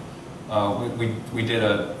for, we did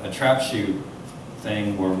a trap shoot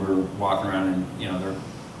thing where we're walking around and,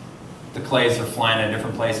 the clays are flying at a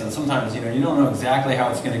different place, and sometimes, you don't know exactly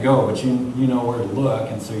how it's going to go, but you know where to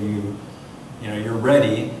look, and so you're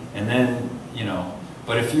ready, and then,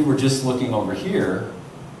 but if you were just looking over here,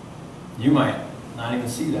 you might not even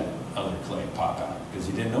see that other clay pop out because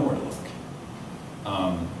you didn't know where to look.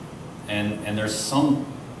 And there's some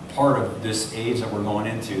part of this age that we're going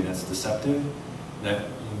into that's deceptive that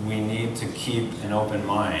we need to keep an open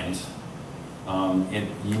mind.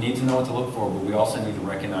 You need to know what to look for, but we also need to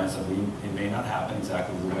recognize that it may not happen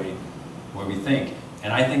exactly the way we think.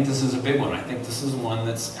 And I think this is a big one. I think this is one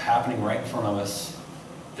that's happening right in front of us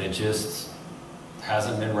that just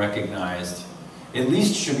hasn't been recognized. At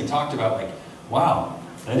least should be talked about like, wow,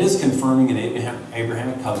 that is confirming an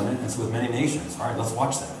Abrahamic covenant. It's with many nations. All right, let's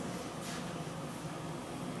watch that.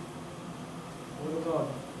 What about,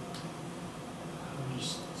 I'll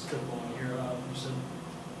just skip along here, you said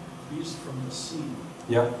beast from the sea.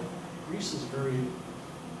 Yep. Greece is a very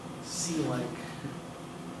sea-like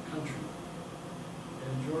country.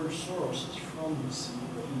 And George Soros is from the sea,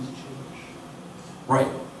 but he's Jewish. Right.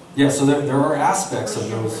 Yeah, so there are aspects of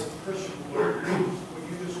those. Christian, would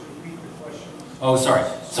you just repeat the question? Oh, sorry.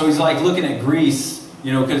 So he's like looking at Greece,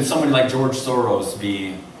 could somebody like George Soros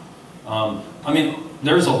be?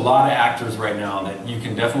 There's a lot of actors right now that you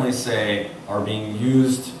can definitely say are being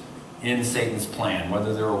used in Satan's plan,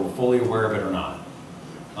 whether they're fully aware of it or not.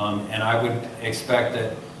 And I would expect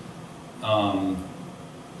that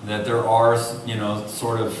that there are,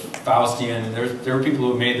 sort of Faustian, there are people who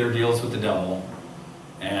have made their deals with the devil,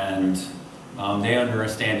 and they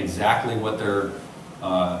understand exactly what they're,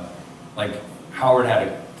 like Howard had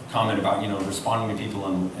a comment about, responding to people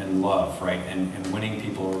in love, right, and winning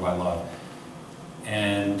people over by love.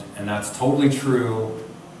 And that's totally true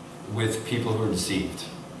with people who are deceived.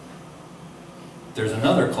 There's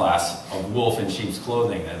another class of wolf in sheep's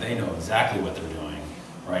clothing that they know exactly what they're doing,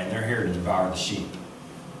 right? And they're here to devour the sheep.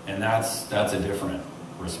 And that's a different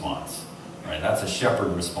response, right? That's a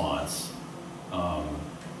shepherd response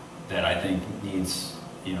that I think needs,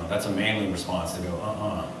 that's a manly response to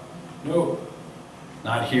go, no,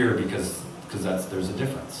 not here, because there's a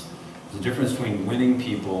difference. There's a difference between winning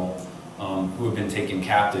people who have been taken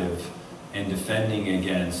captive and defending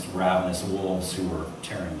against ravenous wolves who are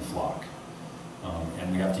tearing the flock.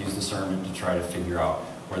 And we have to use discernment to try to figure out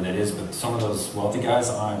where that is. But some of those wealthy guys,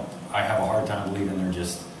 I have a hard time believing they're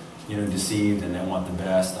just, deceived and they want the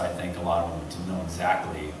best. I think a lot of them know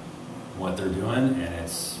exactly what they're doing, and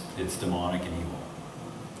it's demonic and evil.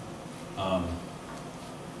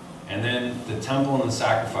 And then the temple and the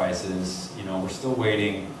sacrifices, we're still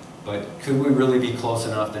waiting, but could we really be close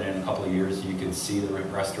enough that in a couple of years you could see the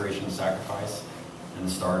restoration of sacrifice and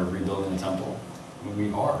the start of rebuilding the temple? I mean,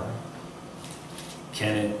 we are.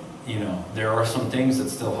 Can it, there are some things that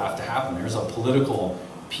still have to happen. There's a political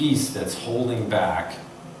piece that's holding back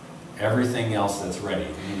everything else that's ready.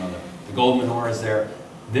 The gold menorah is there.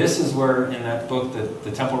 This is where, in that book that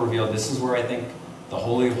the temple revealed, this is where I think the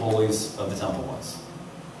Holy of Holies of the temple was.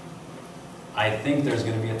 I think there's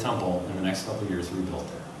going to be a temple in the next couple of years rebuilt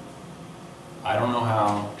there. I don't know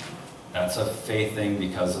how. That's a faith thing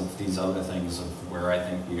because of these other things of where I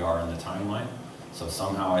think we are in the timeline. So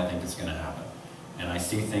somehow I think it's going to happen. And I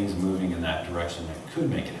see things moving in that direction that could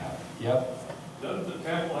make it happen. Yep. Doesn't the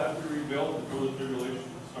temple have to be rebuilt before the tribulation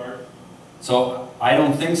can start? So I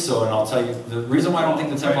don't think so, and I'll tell you the reason why I don't think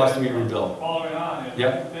the temple has to be rebuilt. Following on, if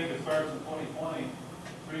Yep. you think it starts in 2020,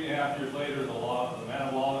 3.5 years later, the man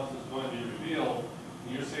of lawlessness is going to be revealed,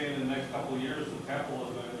 and you're saying in the next couple of years the temple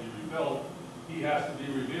is going to be rebuilt, he has to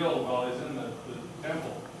be revealed while he's in the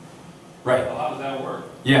temple. Right. So how does that work?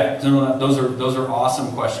 Yeah, no, those are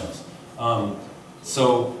awesome questions.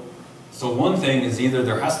 So one thing is either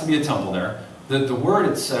there has to be a temple there. The word,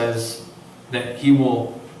 it says that he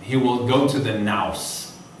will go to the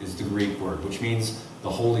nous, is the Greek word, which means the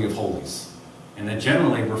Holy of Holies. And that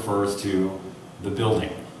generally refers to the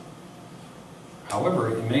building.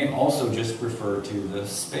 However, it may also just refer to the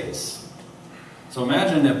space. So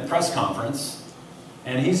imagine a press conference,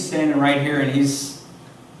 and he's standing right here and he's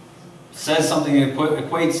says something that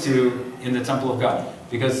equates to in the temple of God.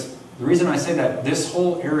 Because the reason I say that, this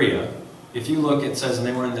whole area, if you look, it says, and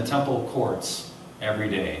they were in the temple courts every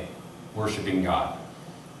day, worshiping God.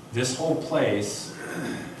 This whole place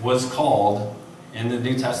was called, in the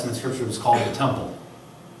New Testament scripture, was called the temple.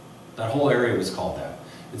 That whole area was called that.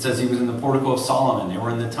 It says he was in the portico of Solomon. They were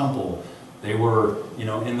in the temple. They were,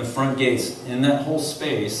 in the front gates. In that whole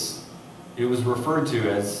space, it was referred to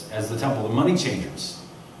as the temple. The money changers,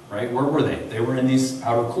 right? Where were they? They were in these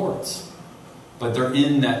outer courts. But they're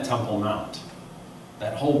in that Temple Mount.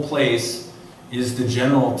 That whole place is the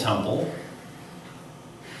general temple,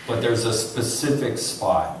 but there's a specific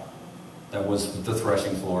spot that was the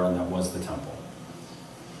threshing floor and that was the temple.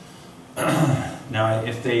 Now,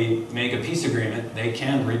 if they make a peace agreement, they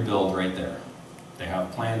can rebuild right there. They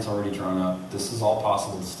have plans already drawn up. This is all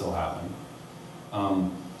possible to still happen.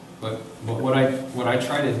 But what I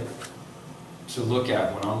try to look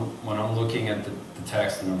at when I'm looking at the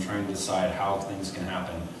text and I'm trying to decide how things can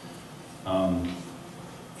happen,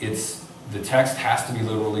 it's the text has to be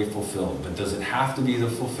literally fulfilled, but does it have to be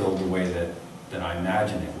fulfilled the way that I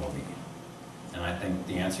imagine it will be? And I think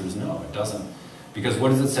the answer is no, it doesn't. Because what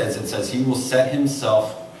does it say? It says he will set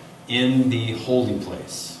himself in the holy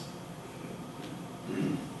place.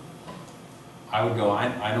 I would go,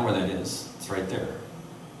 I know where that is. It's right there.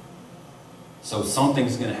 So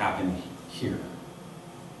something's going to happen here.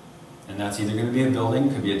 And that's either going to be a building,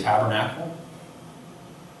 could be a tabernacle,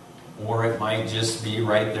 or it might just be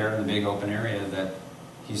right there in the big open area that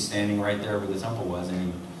he's standing right there where the temple was,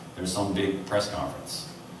 and there's some big press conference.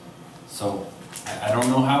 So I don't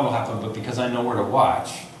know how it will happen, but because I know where to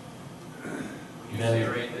watch. When you say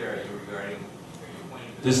right there, are you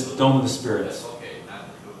pointing to This Dome of the Spirits. Okay, not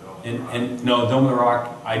the Dome of the Rock. And no, Dome of the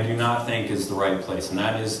Rock, I do not think is the right place, and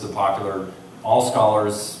that is the popular. All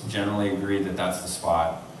scholars generally agree that that's the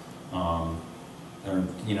spot.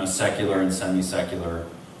 They're secular and semi-secular,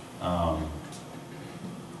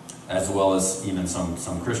 as well as even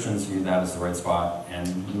some Christians view that as the right spot,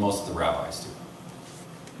 and most of the rabbis do.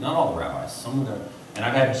 Not all the rabbis. Some of them, and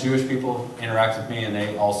I've had Jewish people interact with me, and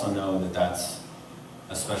they also know that that's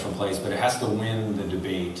a special place, but it has to win the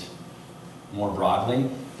debate more broadly.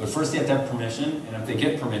 But first, they have to have permission, and if they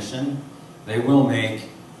get permission, they will make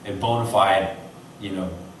a bona fide,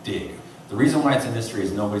 dig. The reason why it's a mystery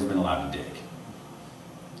is nobody's been allowed to dig.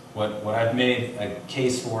 What I've made a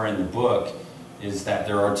case for in the book is that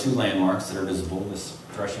there are 2 landmarks that are visible, this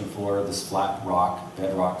threshing floor, this flat rock,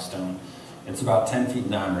 bedrock stone. It's about 10 feet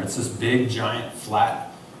in diameter. It's this big, giant,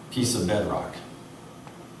 flat piece of bedrock.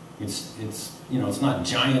 It's you know, it's not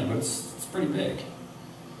giant, but it's pretty big.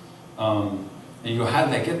 And you go, how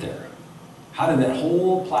did that get there? How did that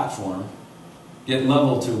whole platform get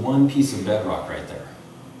leveled to one piece of bedrock right there?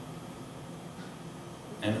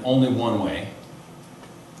 And only one way.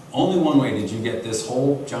 Only one way did you get this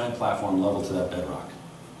whole giant platform leveled to that bedrock.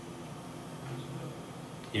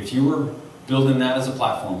 If you were building that as a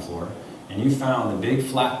platform floor, and you found a big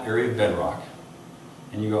flat area of bedrock,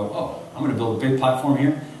 and you go, oh, I'm going to build a big platform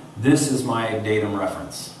here. This is my datum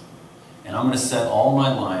reference. And I'm going to set all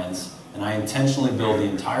my lines, and I intentionally build the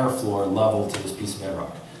entire floor level to this piece of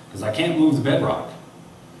bedrock. Because I can't move the bedrock.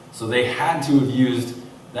 So they had to have used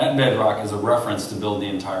that bedrock as a reference to build the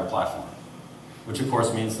entire platform. Which of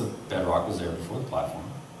course means the bedrock was there before the platform.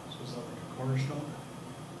 So is that like a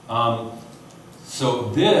cornerstone? So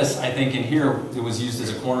this, I think in here, it was used as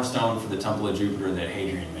a cornerstone for the Temple of Jupiter that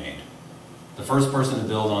Hadrian made. The first person to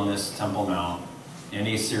build on this Temple Mount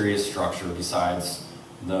any serious structure besides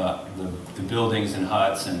the buildings and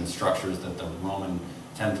huts and structures that the Roman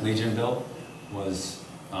 10th Legion built was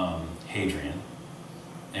Hadrian.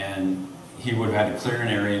 And he would have had to clear an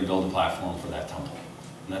area and build a platform for that temple.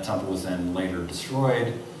 And that temple was then later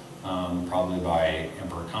destroyed, probably by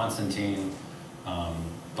Emperor Constantine.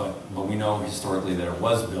 But we know historically that it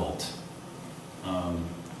was built.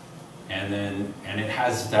 And it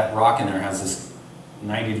has, that rock in there has this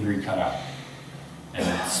 90-degree cutout. And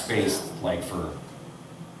it's spaced like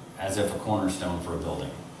as if a cornerstone for a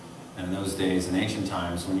building. And in those days, in ancient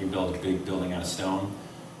times, when you build a big building out of stone,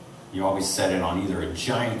 you always set it on either a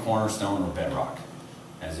giant cornerstone or bedrock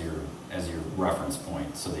as your reference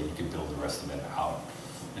point so that you could build the rest of it out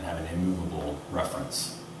and have an immovable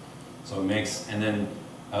reference. So it makes, and then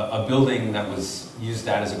a building that was used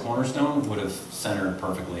that as a cornerstone would have centered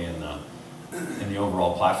perfectly in the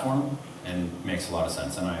overall platform and makes a lot of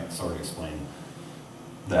sense. And I sort of explain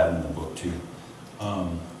that in the book too.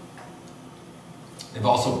 They've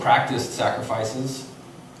also practiced sacrifices.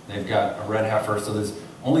 They've got a red heifer, so there's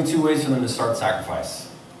only 2 ways for them to start sacrifice.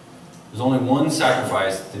 There's only one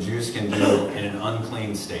sacrifice that the Jews can do in an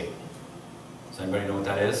unclean state. Does anybody know what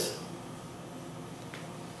that is?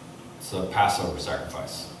 It's a Passover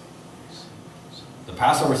sacrifice. The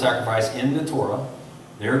Passover sacrifice in the Torah,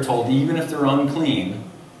 they're told even if they're unclean,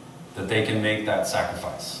 that they can make that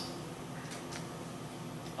sacrifice.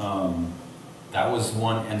 That was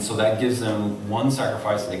one, and so that gives them one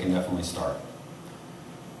sacrifice they can definitely start.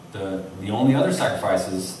 The only other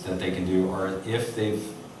sacrifices that they can do are if they've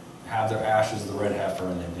have their ashes of the red heifer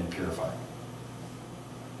and they've been purified.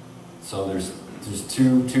 So there's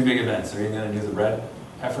two big events. They're either going to do the red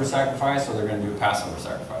heifer sacrifice or they're going to do a Passover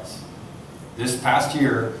sacrifice. This past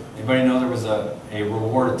year, anybody know there was a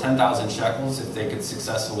reward of 10,000 shekels if they could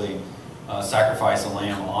successfully sacrifice a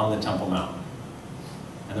lamb on the Temple Mount.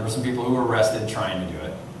 And there were some people who were arrested trying to do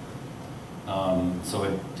it. So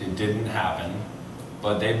it didn't happen.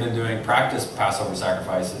 But they've been doing practice Passover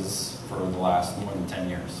sacrifices for the last more than 10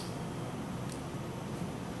 years.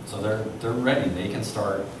 So they're ready. They can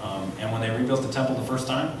start. And when they rebuilt the temple the first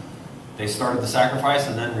time, they started the sacrifice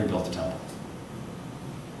and then rebuilt the temple.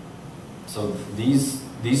 So these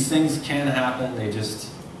things can happen. They just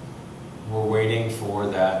were waiting for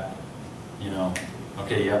that,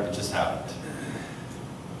 okay, yep, it just happened.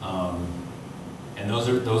 And those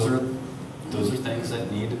are things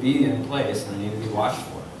that need to be in place and they need to be watched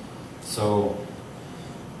for. So,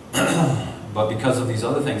 but because of these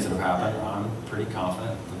other things that have happened, I'm pretty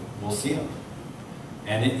confident that we'll see them.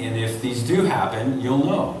 And if these do happen, you'll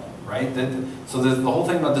know, right? So the whole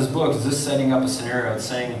thing about this book is this setting up a scenario. It's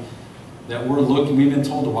saying that we've been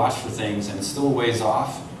told to watch for things and it's still a ways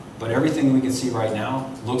off, but everything we can see right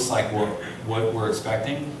now looks like what we're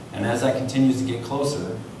expecting. And as that continues to get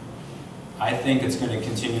closer, I think it's going to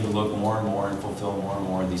continue to look more and more and fulfill more and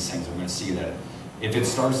more of these things. We're going to see that if it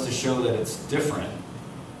starts to show that it's different,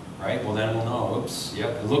 right? Well, then we'll know, oops,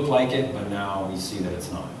 yep, it looked like it, but now we see that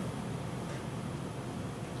it's not.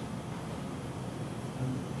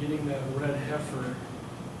 Getting that red heifer,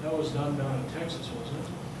 that was done down in Texas, wasn't it?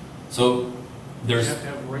 So there's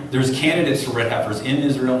candidates for red heifers in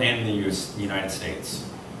Israel and in the United States.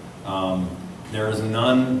 There is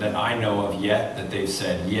none that I know of yet that they've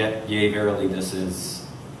said, yea, verily, this is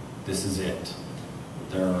it.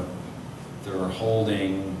 They're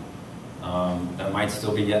holding, that might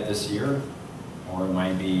still be yet this year, or it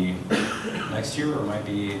might be next year, or it might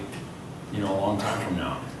be you know, a long time from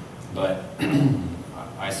now. But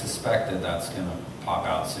I suspect that that's going to pop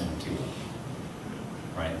out soon too.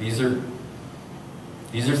 Right? These are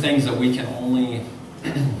things that we can only,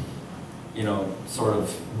 you know, sort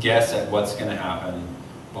of guess at what's going to happen.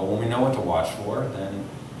 But when we know what to watch for, then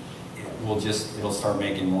it'll start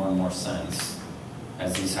making more and more sense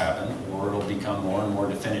as these happen, or it'll become more and more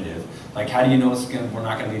definitive. Like, how do you know we're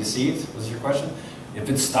not going to be deceived, was your question? If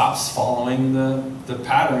it stops following the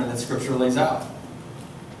pattern that Scripture lays out.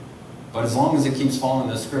 But as long as it keeps following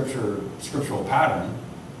the scriptural pattern,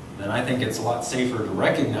 then I think it's a lot safer to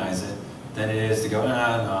recognize it than it is to go, no,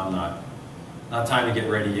 I'm not time to get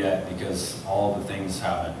ready yet because all the things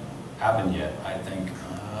haven't happened yet. I think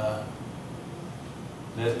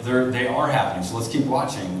they are happening, so let's keep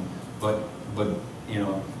watching, but you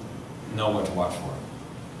know what to watch for.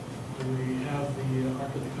 Do we have the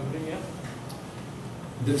Ark of the Covenant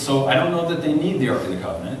yet? So I don't know that they need the Ark of the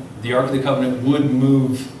Covenant. The Ark of the Covenant would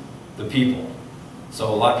move the people.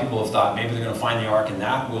 So a lot of people have thought maybe they're going to find the Ark and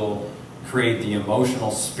that will create the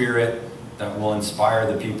emotional spirit that will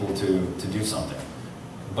inspire the people to do something.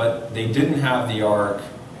 But they didn't have the Ark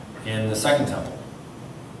in the Second Temple.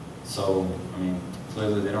 So, I mean,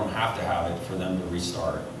 clearly they don't have to have it for them to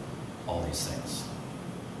restart all these things.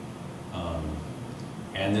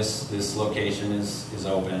 And this location is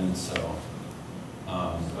open, so. So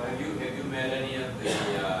have you met any of the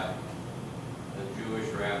Jewish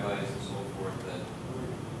rabbis and so forth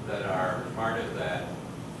that are part of that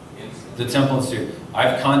instance? The Temple Institute.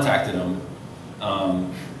 I've contacted them.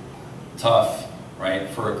 Tough, right?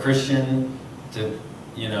 For a Christian to,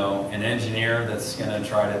 you know, an engineer that's going to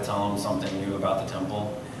try to tell them something new about the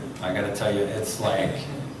temple, I got to tell you, it's like,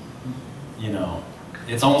 you know,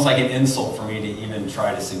 it's almost like an insult for me to even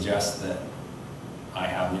try to suggest that I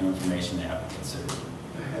have new information they haven't considered.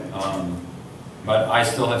 But I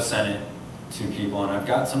still have sent it to people, and I've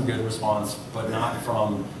got some good response, but not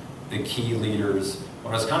from the key leaders.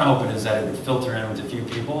 What I was kind of hoping is that it would filter in with a few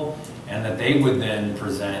people, and that they would then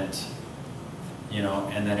present, you know,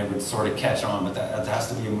 and then it would sort of catch on. But that has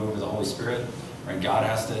to be a move of the Holy Spirit, right? God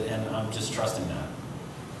has to, and I'm just trusting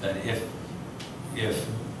that if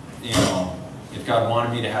you know, if God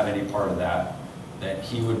wanted me to have any part of that, that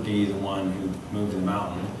He would be the one who moved the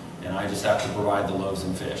mountain, and I just have to provide the loaves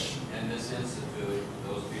and fish. And this institute,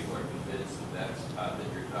 those people are convinced that that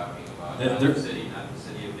you're talking about, Not not the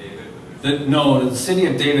city of David. No, the city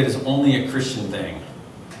of David is only a Christian thing.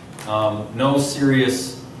 No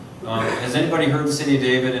serious. Has anybody heard the city of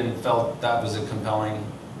David and felt that was a compelling?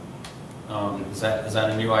 Is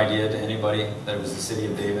that a new idea to anybody, that it was the city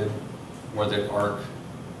of David where the Ark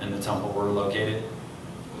and the temple were located?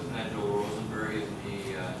 Wasn't that Joel Rosenberg? Isn't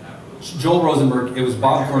he Joel Rosenberg. It was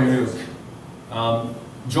Bob Cornuke.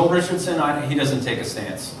 Joel Richardson, he doesn't take a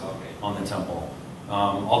stance on the temple.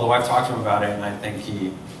 Although I've talked to him about it, and I think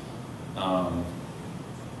he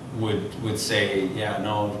would say, yeah,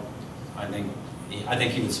 no, I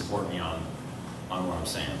think he would support me on what I'm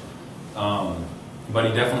saying. But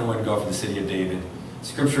he definitely wouldn't go for the city of David.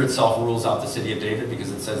 Scripture itself rules out the city of David because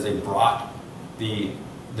it says they brought the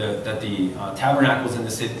tabernacle was in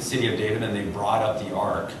the city of David, and they brought up the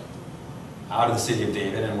ark out of the city of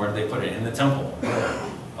David. And where did they put it? In the temple,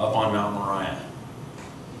 up on Mount Moriah.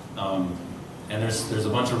 And there's a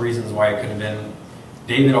bunch of reasons why it could have been.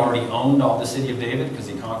 David already owned all the city of David because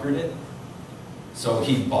he conquered it. So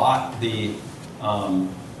he bought the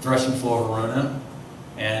threshing floor of Aruna,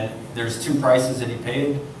 and there's two prices that he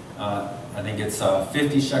paid. I think it's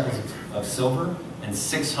 50 shekels of silver and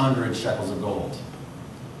 600 shekels of gold.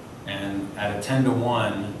 And at a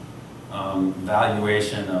 10-to-1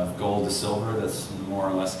 valuation of gold to silver, that's more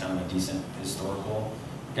or less kind of a decent historical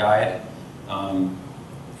guide.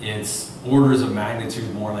 It's orders of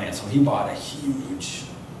magnitude more land. So he bought a huge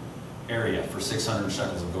area for 600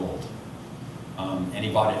 shekels of gold. And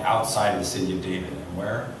he bought it outside of the city of David. And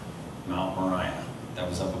where? Mount Moriah. That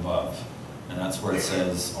was up above. And that's where it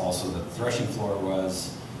says also that the threshing floor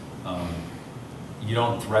was. You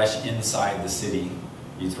don't thresh inside the city.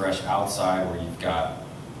 You thresh outside where you've got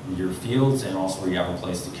your fields and also where you have a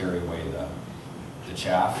place to carry away the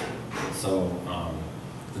chaff. So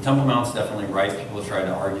the Temple Mount's definitely right. People have tried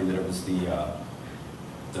to argue that it was the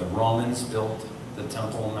Romans built the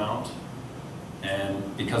Temple Mount,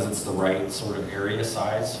 and because it's the right sort of area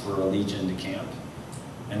size for a legion to camp.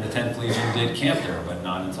 And the 10th Legion did camp there, but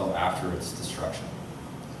not until after its destruction.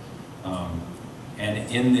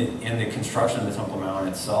 And in the construction of the Temple Mount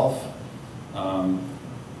itself,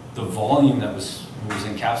 the volume that was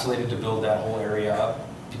encapsulated to build that whole area up,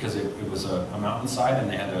 because it was a mountainside and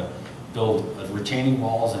they had to build retaining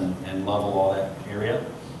walls and level all that area.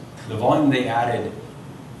 the volume they added,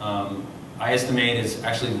 I estimate, is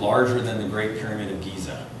actually larger than the Great Pyramid of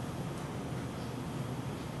Giza.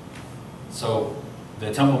 So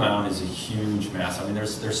the Temple Mount is a huge mass. I mean,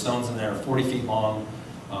 there's stones in there 40 feet long,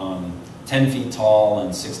 10 feet tall,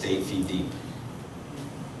 and 6 to 8 feet deep.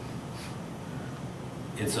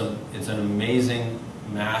 It's an amazing,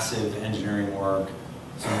 massive engineering work.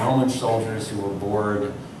 Some Roman soldiers who were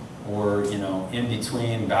bored or, you know, in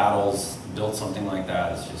between battles built something like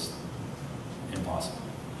that. It's just impossible.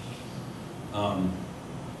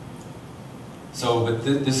 But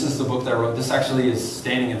this is the book that I wrote. This actually is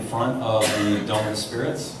standing in front of the Dome of the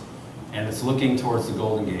Spirits, and it's looking towards the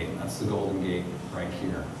Golden Gate. That's the Golden Gate right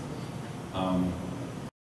here. The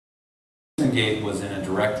Golden Gate was in a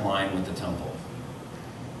direct line with the temple.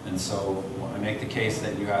 And so I make the case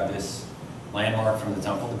that you have this landmark from the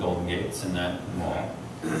temple, the Golden Gates, in that wall.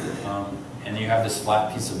 And you have this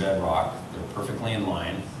flat piece of bedrock. They're perfectly in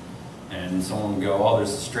line. And someone will go, oh,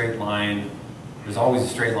 there's a straight line. There's always a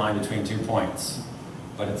straight line between 2 points.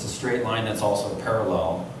 But it's a straight line that's also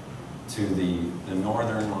parallel to the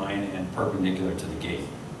northern line and perpendicular to the gate.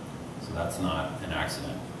 So that's not an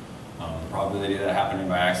accident. The probability of that happening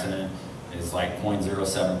by accident is like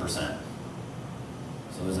 0.07%.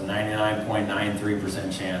 So there's a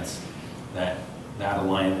 99.93% chance that that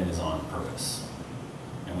alignment is on purpose.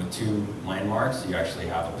 And with 2 landmarks, you actually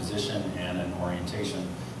have a position and an orientation.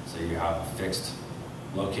 So you have a fixed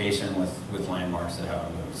location with landmarks that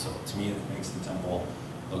haven't moved. So to me, that makes the temple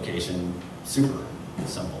location super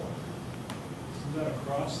simple. Isn't that a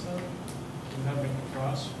cross then? Doesn't that make a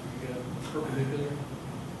cross? You get perpendicular?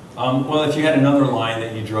 Well, if you had another line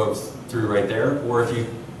that you drove through right there, or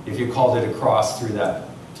if you called it a cross through that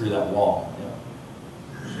wall. Yeah.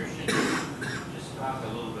 Christian, just talk a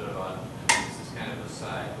little bit about, this is kind of a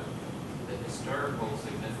side, but the historical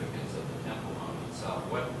significance of the Temple Mount itself.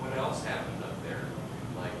 What else happened up there?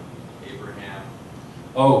 Like Abraham?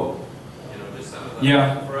 Oh. You know, just some of the,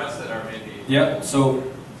 yeah. For us that are maybe... Yeah, so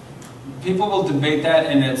people will debate that,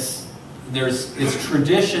 and it's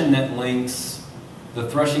tradition that links the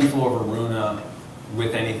threshing floor of Aruna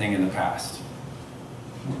with anything in the past.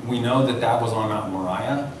 We know that that was on Mount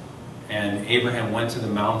Moriah, and Abraham went to the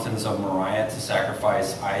mountains of Moriah to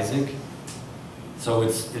sacrifice Isaac. So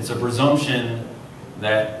it's a presumption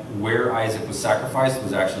that where Isaac was sacrificed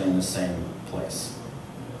was actually in the same place.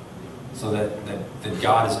 So that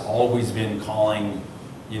God has always been calling,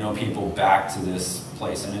 you know, people back to this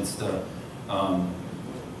place. And it's the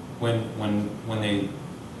when they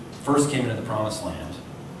first came into the Promised Land,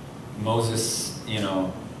 Moses, you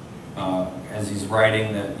know, as he's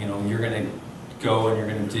writing that, you know, you're going to go and you're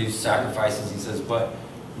going to do sacrifices, he says, but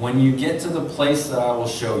when you get to the place that I will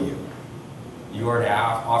show you, you are to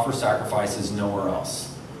offer sacrifices nowhere else.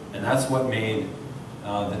 And that's what made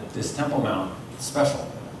this Temple Mount special.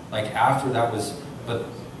 Like after that was, but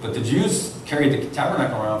the Jews carried the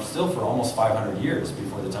tabernacle around still for almost 500 years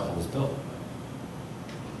before the temple was built.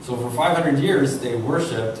 So for 500 years, they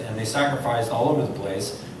worshipped and they sacrificed all over the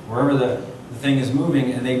place, wherever the thing is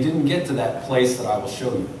moving, and they didn't get to that place that I will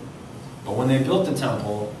show you. But when they built the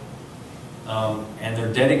temple, and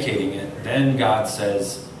they're dedicating it, then God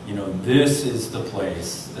says, you know, this is the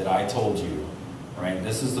place that I told you, right?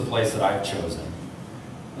 This is the place that I've chosen.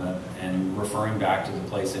 And referring back to the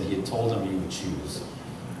place that he had told him he would choose.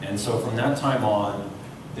 And so from that time on,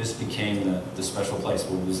 this became the special place.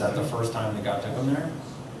 Well, was that the first time that God took him there?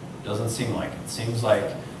 Doesn't seem like it. It seems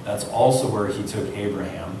like that's also where he took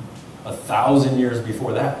Abraham 1,000 years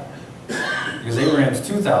before that. Because Abraham's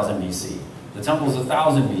 2000 BC. The temple's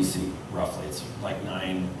 1000 BC, roughly. It's like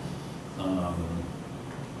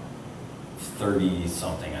 930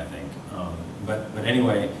 something, I think. But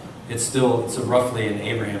anyway, it's roughly, and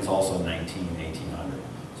Abraham's also 1800.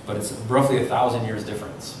 But it's roughly 1,000 years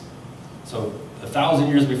difference. So 1,000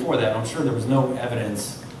 years before that, I'm sure there was no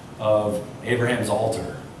evidence of Abraham's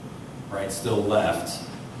altar, right, still left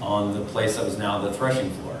on the place that was now the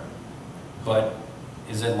threshing floor. But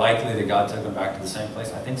is it likely that God took him back to the same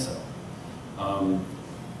place? I think so.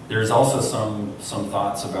 There's also some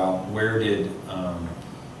thoughts about where did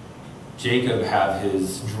Jacob have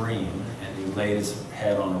his dream, and he laid his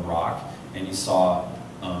head on a rock, and he saw,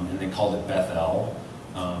 and they called it Bethel,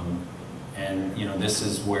 and you know, this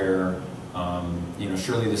is where, you know,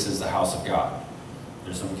 surely this is the house of God.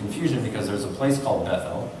 There's some confusion because there's a place called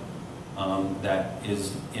Bethel that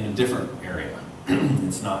is in a different area.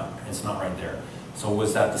 It's not right there. So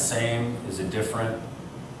was that the same? Is it different?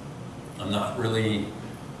 I'm not really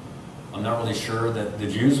sure. That the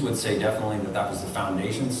Jews would say definitely that was the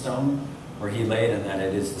foundation stone where he laid, and that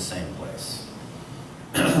it is the same place.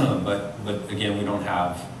 But again, we don't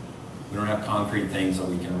have We don't have concrete things that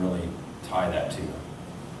we can really tie that to.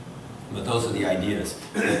 But those are the ideas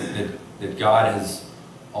that God has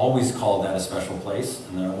always called that a special place,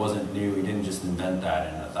 and that it wasn't new. He didn't just invent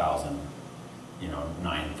that in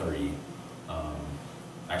 930.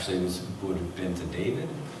 Actually, would have been to David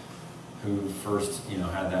who first,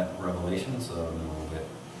 had that revelation, so that would have been a little bit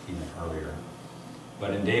even earlier.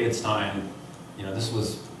 But in David's time, this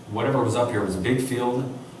was, whatever was up here was a big field,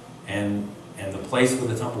 and the place where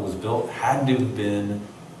the temple was built had to have been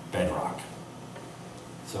bedrock.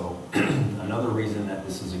 So another reason that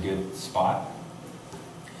this is a good spot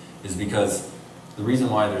is because the reason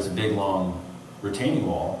why there's a big, long retaining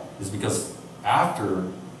wall is because after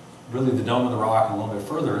really the Dome of the Rock and a little bit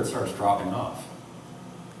further, it starts dropping off.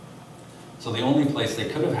 So the only place they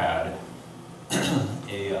could have had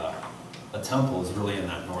a temple is really in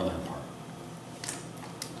that northern part.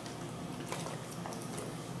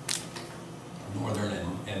 Northern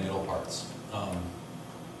and middle parts.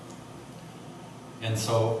 And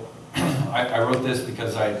so I wrote this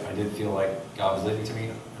because I did feel like God was leading to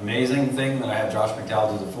me. Amazing thing that I had Josh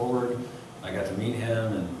McDowell do the forward. I got to meet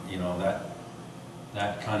him, and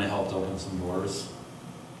that kind of helped open some doors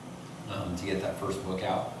to get that first book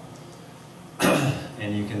out.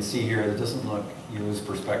 And you can see here, it doesn't look, you lose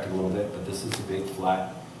perspective a little bit, but this is a big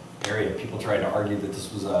flat area. People tried to argue that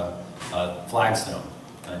this was a flagstone,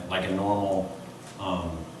 like a normal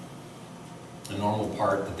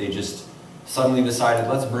part that they just suddenly decided,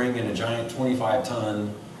 let's bring in a giant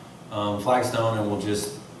 25-ton flagstone and we'll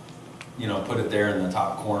just, put it there in the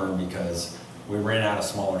top corner because we ran out of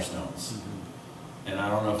smaller stones. Mm-hmm. And I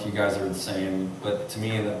don't know if you guys are the same, but to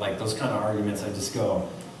me, that like those kind of arguments, I just go,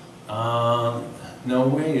 no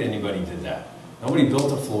way anybody did that. Nobody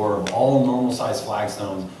built a floor of all normal-sized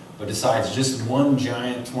flagstones, but decides just one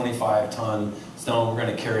giant 25-ton stone we're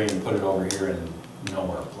going to carry and put it over here in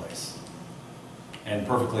nowhere place. And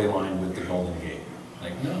perfectly aligned with the Golden Gate.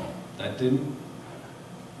 Like, no, that didn't.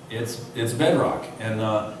 It's bedrock. And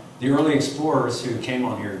the early explorers who came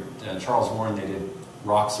on here, Charles Warren, they did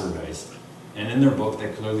rock surveys. And in their book,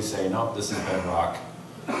 they clearly say, nope, this is bedrock.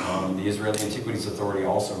 The Israeli Antiquities Authority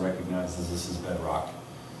also recognizes this is bedrock.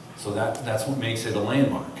 So that's what makes it a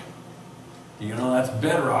landmark. That's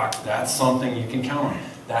bedrock. That's something you can count on.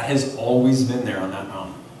 That has always been there on that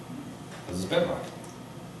mountain. Because it's bedrock.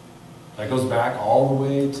 That goes back all the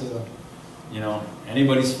way to,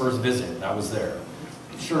 anybody's first visit. That was there.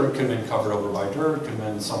 Sure, it could have been covered over by dirt, could have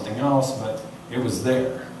been something else, but it was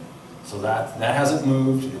there. So that hasn't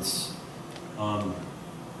moved. It's, and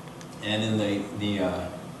in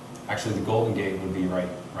actually the Golden Gate would be right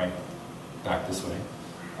back this way.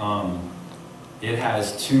 It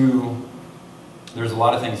has two. There's a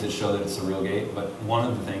lot of things that show that it's a real gate, but one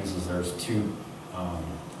of the things is there's two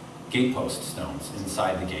gatepost stones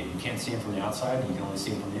inside the gate. You can't see them from the outside, you can only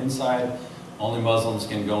see them from the inside. Only Muslims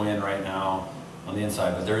can go in right now on the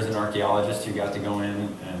inside, but there is an archaeologist who got to go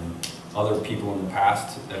in, and other people in the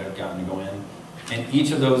past that have gotten to go in. And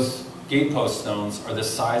each of those gatepost stones are the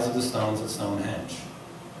size of the stones at Stonehenge.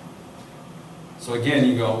 So again,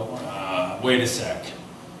 you go, wait a sec.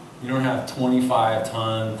 You don't have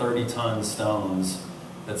 25-ton, 30-ton stones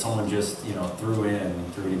that someone just threw in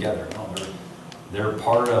and threw together. No, they're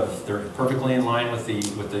perfectly in line with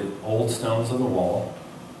the old stones of the wall,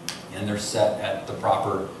 and they're set at the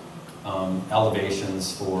proper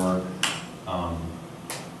elevations for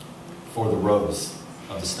the rows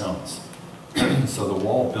of the stones. So the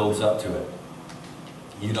wall builds up to it.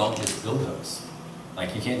 You don't just build those.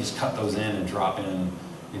 Like, you can't just cut those in and drop in,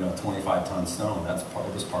 a 25-ton stone. That's part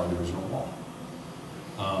of the original wall.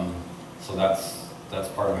 So that's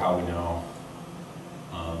part of how we know.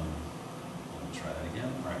 Let me try that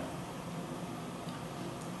again. All right.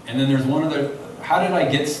 And then there's one other. How did I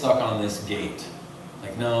get stuck on this gate?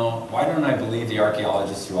 Like, no, why don't I believe the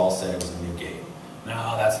archaeologists who all said it was a new gate?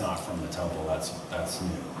 No, that's not from the temple. That's new.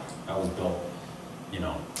 That was built,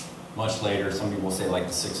 much later. Some people say like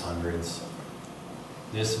the 600s.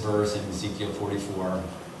 This verse in Ezekiel 44.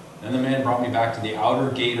 Then the man brought me back to the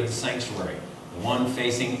outer gate of the sanctuary, the one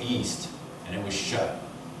facing east, and it was shut.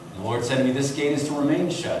 And the Lord said to me, this gate is to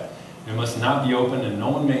remain shut. It must not be opened, and no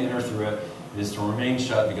one may enter through it. It is to remain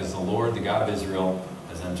shut because the Lord, the God of Israel,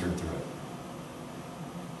 has entered through it.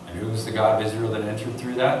 And who was the God of Israel that entered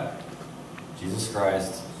through that? Jesus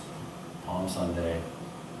Christ, Palm Sunday.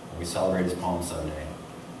 We celebrate his Palm Sunday.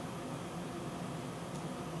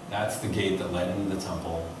 That's the gate that led into the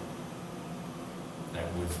temple, that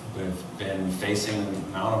would have been facing the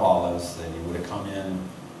Mount of Olives, that he would have come in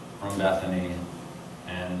from Bethany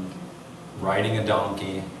and riding a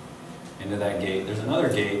donkey into that gate. There's another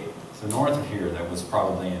gate. to the north of here that was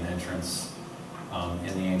probably an entrance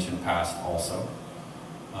in the ancient past also.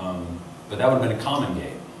 But that would have been a common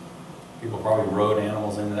gate. People probably rode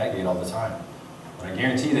animals into that gate all the time. But I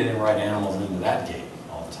guarantee they didn't ride animals into that gate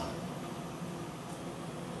all the time.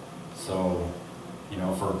 So, you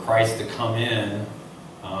know, for Christ to come in,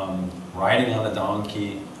 riding on a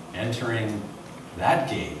donkey, entering that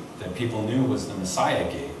gate that people knew was the Messiah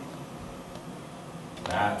gate,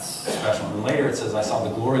 that's special. And later it says, I saw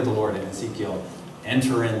the glory of the Lord in Ezekiel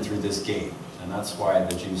enter in through this gate. And that's why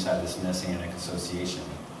the Jews had this messianic association.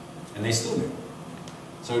 And they still do.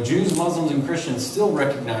 So Jews, Muslims, and Christians still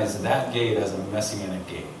recognize that gate as a messianic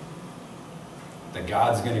gate. That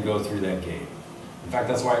God's going to go through that gate. In fact,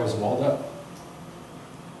 that's why it was walled up.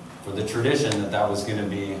 For the tradition that that was going to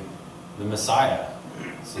be the Messiah.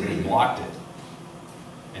 So they blocked it.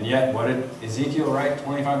 And yet, what did Ezekiel write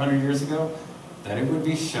 2,500 years ago? That it would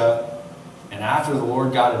be shut, and after the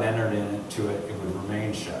Lord God had entered into it, it would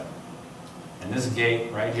remain shut. And this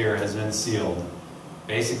gate right here has been sealed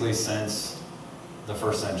basically since the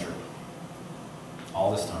 1st century. All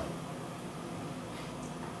this time.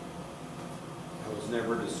 It was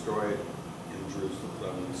never destroyed in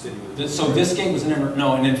Jerusalem. The city was So this gate was never,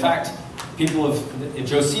 no, and in fact, people have,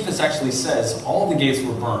 Josephus actually says all the gates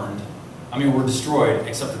were burned, were destroyed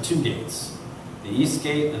except for 2 gates. The east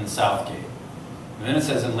gate and the south gate. And then it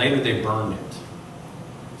says, and later they burned it.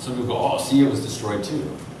 Some people go, oh, see, it was destroyed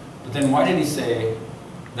too. But then why did he say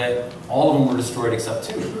that all of them were destroyed except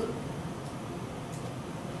 2?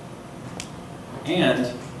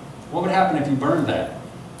 And what would happen if you burned that?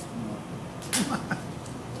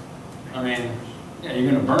 Yeah,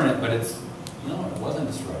 you're going to burn it, but no, it wasn't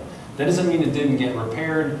destroyed. That doesn't mean it didn't get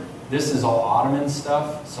repaired. This is all Ottoman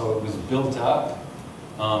stuff, so it was built up.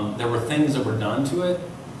 There were things that were done to it,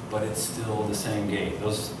 but it's still the same gate.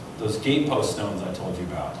 Those gatepost stones I told you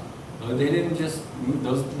about, they didn't just move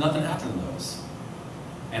those. Nothing happened to those.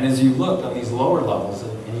 And as you look on these lower levels,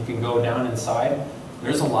 and you can go down inside,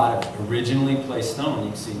 there's a lot of originally placed stone you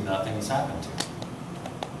can see nothing's happened to.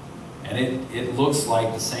 And it looks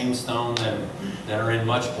like the same stone that are in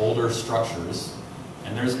much older structures,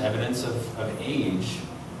 and there's evidence of age.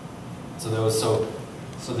 So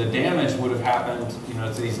the damage would have happened,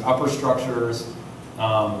 to these upper structures.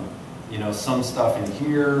 Some stuff in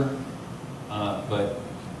here, but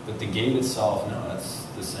the gate itself, no, that's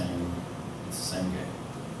the same. It's the same gate.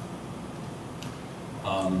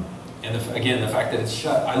 And again, the fact that it's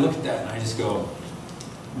shut, I look at that and I just go,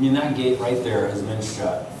 that gate right there has been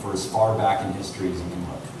shut for as far back in history as you can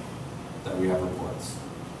look, that we have reports.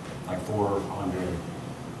 Like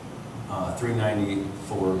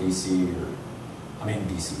 394 BC,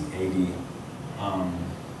 BC, 80.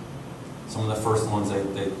 Some of the first ones,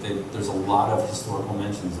 there's a lot of historical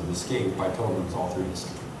mentions of this gate by pilgrims all through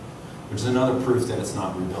history, which is another proof that it's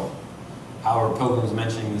not rebuilt. How are pilgrims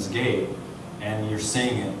mentioning this gate, and you're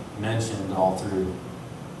seeing it mentioned all through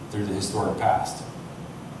the historic past?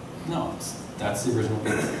 No, that's the original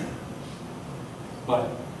gate. But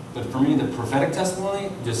for me, the prophetic testimony,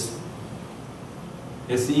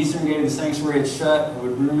 it's the eastern gate of the sanctuary, it's shut, it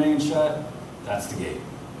would remain shut, that's the gate.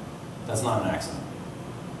 That's not an accident.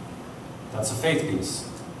 That's a faith piece.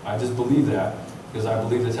 I just believe that because I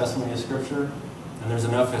believe the testimony of Scripture, and there's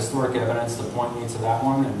enough historic evidence to point me to that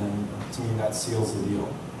one, and then to me that seals the deal.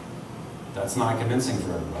 That's not convincing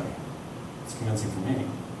for everybody. It's convincing for me,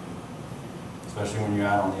 especially when you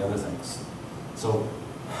add on the other things. So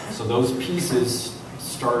those pieces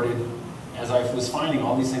started, as I was finding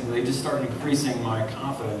all these things, they just started increasing my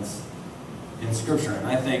confidence in Scripture, and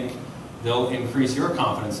I think they'll increase your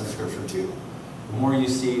confidence in Scripture too. The more you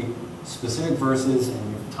see specific verses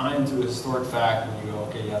and you tie them to a historic fact and you go,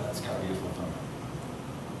 okay, yeah, that's got to be a fulfillment.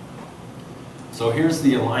 So here's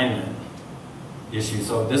the alignment issue.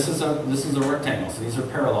 So this is a rectangle. So these are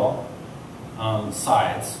parallel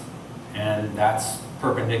sides, and that's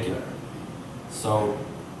perpendicular. So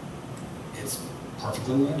it's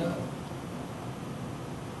perfectly lined up.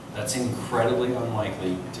 That's incredibly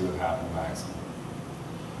unlikely to have happened by accident.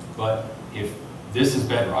 But if this is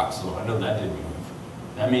bedrock, so I know that didn't move.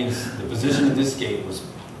 That means the position of this gate was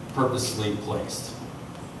purposely placed.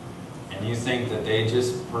 And you think that they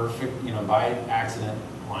just by accident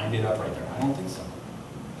lined it up right there. I don't think so.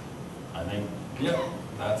 I think,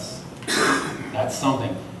 that's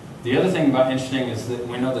something. The other thing interesting is that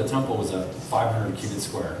we know the temple was a 500 cubit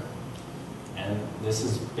square. And this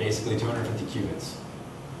is basically 250 cubits,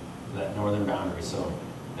 that northern boundary. So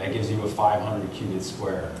that gives you a 500 cubit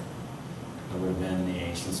square that would have been the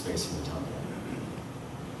ancient space for the temple.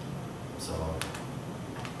 So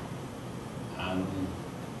I'm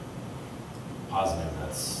positive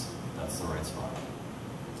that's that's the right spot.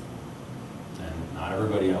 And not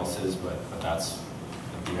everybody else is, but that's,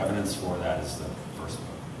 the evidence for that is the first one.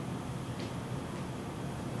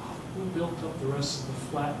 Who built up the rest of the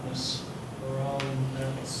flatness around that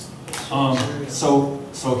area?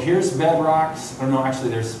 So here's bedrock. Oh no, actually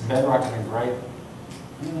there's bedrock I think right.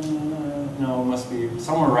 No, it must be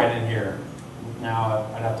somewhere right in here. Now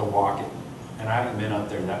I'd have to walk it, and I haven't been up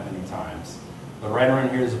there that many times. But right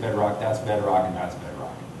around here is bedrock. That's bedrock, and that's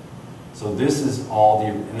bedrock. So this is all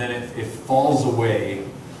the, and then it falls away.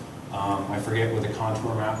 I forget what the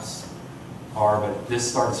contour maps are, but this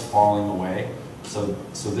starts falling away. So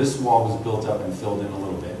this wall was built up and filled in a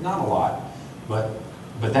little bit, not a lot, but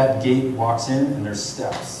that gate walks in and there's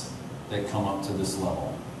steps that come up to this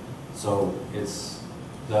level. So it's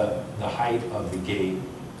the height of the gate.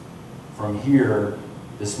 From here,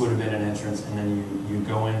 this would have been an entrance, and then you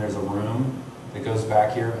go in, there's a room that goes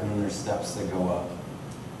back here, and then there's steps that go up.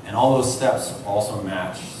 And all those steps also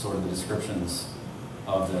match sort of the descriptions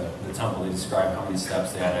of the temple. They describe how many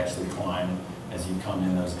steps they had actually climbed as you come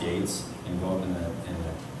in those gates and go up in the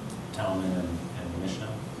Talmud and the Mishnah.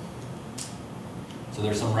 So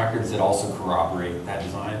there's some records that also corroborate that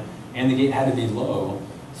design. And the gate had to be low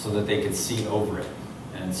so that they could see over it.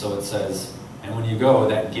 And so it says, and when you go,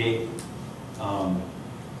 that gate,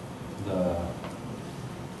 the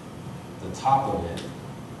top of it,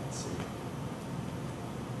 let's see.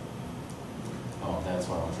 Oh, that's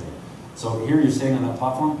what I want to read. So here you're standing on that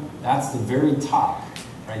platform. That's the very top,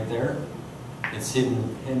 right there. It's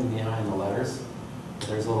hidden behind the letters.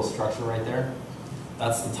 There's a little structure right there.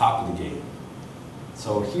 That's the top of the gate.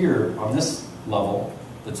 So here, on this level,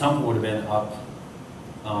 the temple would have been up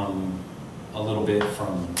a little bit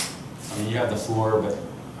from, I mean, you have the floor, but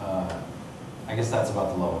I guess that's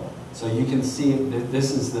about the level. So you can see,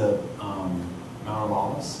 this is the Mount of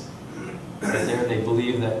Olives. Right there, they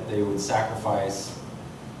believe that they would sacrifice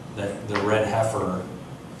the red heifer,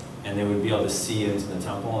 and they would be able to see into the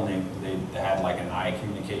temple, and they had like an eye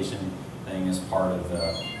communication thing as part of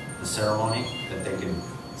the ceremony, that they could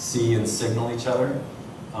see and signal each other.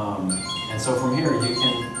 And so from here,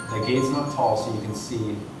 the gate's not tall, so you can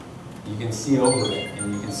see over it,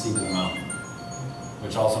 and you can see the mountain,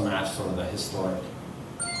 which also match sort of the historic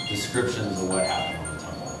descriptions of what happened on the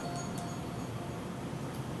temple.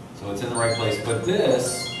 So it's in the right place, but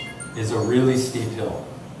this is a really steep hill.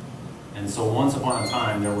 And so once upon a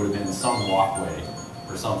time, there would have been some walkway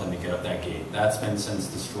or something to get up that gate. That's been since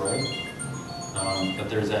destroyed, but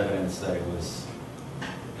there's evidence that it was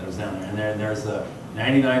down there. And there's the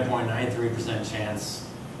 99.93% chance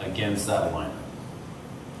against that alignment.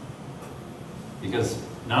 Because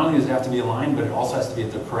not only does it have to be aligned, but it also has to be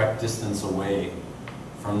at the correct distance away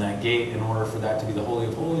from that gate in order for that to be the Holy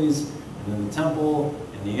of Holies, and then the temple,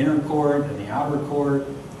 and the inner court, and the outer court.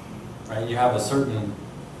 Right? You have a certain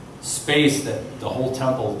space that the whole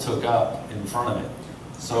temple took up in front of it.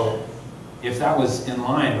 So if that was in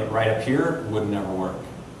line, but right up here, it would never work.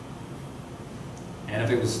 And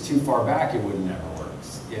if it was too far back, it would never work.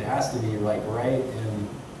 It has to be like right in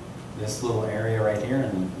this little area right here,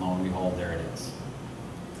 and lo and behold, there it is.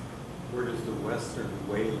 Where does the western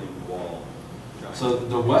Wailing Wall join? So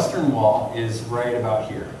the western wall is right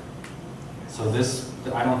about here. So this,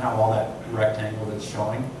 I don't have all that rectangle that's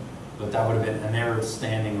showing, but that would have been, and they're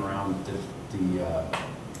standing around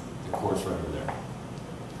the course right over there.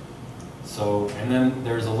 So, and then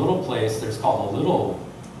there's a little place, there's called a little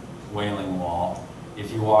Wailing Wall.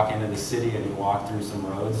 If you walk into the city and you walk through some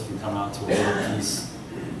roads, you come out to a little piece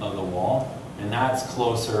of the wall, and that's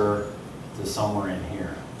closer to somewhere in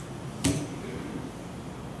here.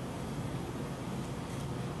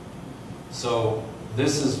 So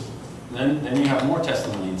this is, then you have more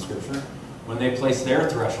testimony in Scripture. When they placed their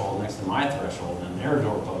threshold next to my threshold and their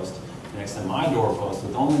doorpost next to my doorpost,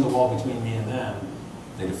 with only the wall between me and them,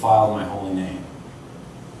 they defiled my holy name,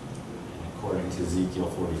 according to Ezekiel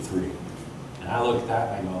 43. And I look at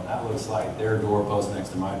that and I go, that looks like their doorpost next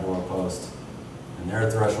to my doorpost, and their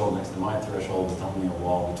threshold next to my threshold with only a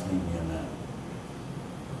wall between me and them.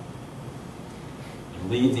 And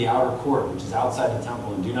leave the outer court, which is outside the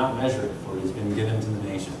temple, and do not measure it, for it has been given to the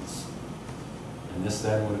nations. And this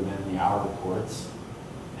then would have been the outer courts.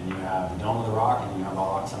 And you have the Dome of the Rock, and you have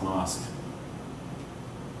Al-Aqsa Mosque.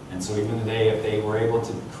 And so even today, if they were able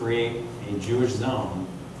to create a Jewish zone,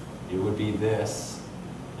 it would be this,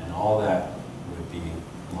 and all that would be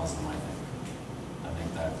Muslim, I think. I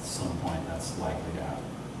think that at some point that's likely to happen.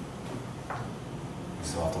 We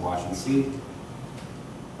still have to watch and see.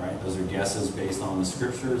 Right? Those are guesses based on the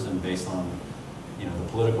scriptures and based on, you know, the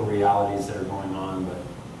political realities that are going on,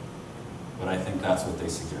 but I think that's what they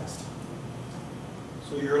suggest.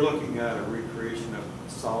 So you're looking at a recreation of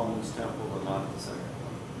Solomon's temple and not the second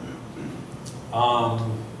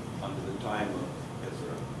one, under the time of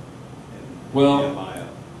Ezra and Well, Nehemiah.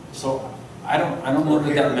 So I don't know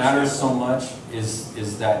that that matters so much,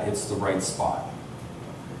 is that it's the right spot.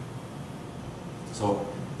 So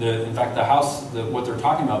in fact the house, what they're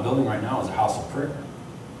talking about building right now is a house of prayer.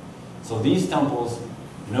 So these temples,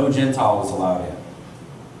 no Gentile was allowed in.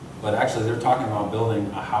 But actually they're talking about building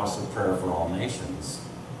a house of prayer for all nations.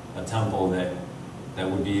 A temple that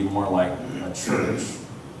would be more like a church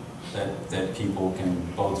that people can,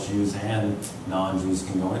 both Jews and non-Jews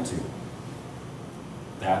can go into.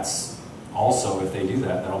 That's also, if they do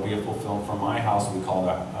that, that'll be a fulfillment. For my house, we call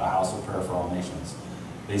it a house of prayer for all nations.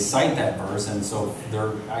 They cite that verse, and so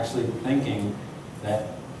they're actually thinking that,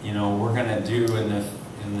 you know, we're going to do in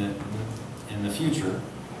the future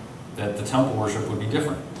that the temple worship would be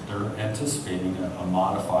different. They're anticipating a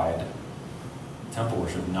modified temple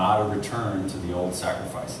worship, not a return to the old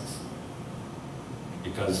sacrifices.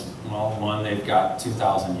 Because, well, one, they've got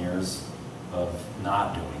 2,000 years of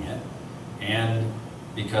not doing it, and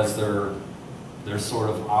because they're sort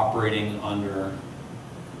of operating under,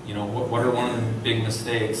 you know, what are one of the big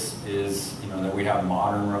mistakes is, you know, that we have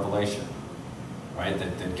modern revelation, right?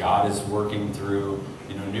 That God is working through,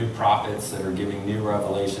 you know, new prophets that are giving new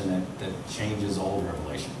revelation that changes old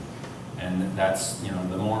revelation. And that's, you know,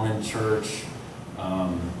 the Mormon church,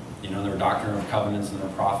 you know, their doctrine of covenants and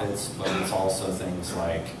their prophets, but it's also things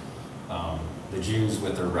like the Jews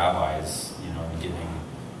with their rabbis, you know, giving,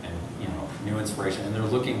 and, you know, new inspiration. And they're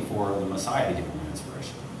looking for the Messiah to give them new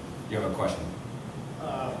inspiration. You have a question?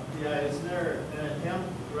 Yeah, is there an attempt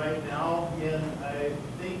right now in, I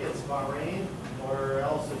think it's Bahrain, or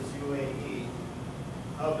else it's UAE,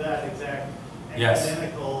 of that exact Yes.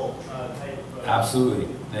 ecumenical type of... Absolutely.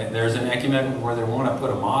 There's an ecumenical where they want to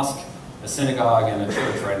put a mosque, a synagogue, and a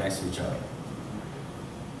church right next to each other.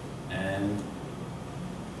 And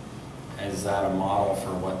is that a model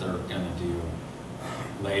for what they're going to do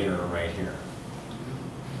later right here?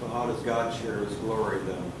 So how does God share his glory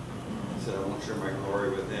then? He said, I won't share my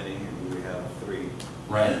glory with any, and we have three.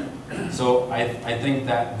 Right. So I think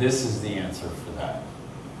that this is the answer for that.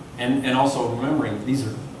 And also remembering these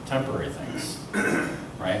are temporary things,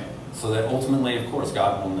 right? So that ultimately, of course,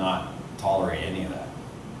 God will not tolerate any of that.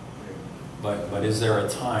 But is there a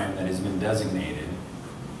time that has been designated,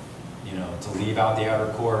 you know, to leave out the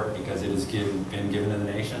outer court because it has been given to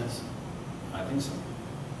the nations? I think so.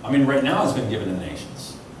 I mean, right now it's been given to the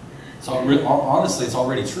nations. So honestly, it's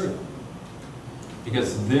already true.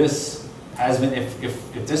 Because this has been, if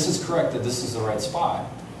this is correct, that this is the right spot,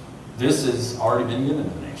 this has already been given to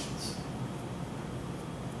the nations.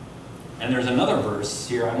 And there's another verse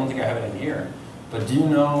here, I don't think I have it in here, but do you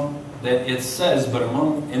know that it says, but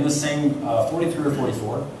in the same 43 or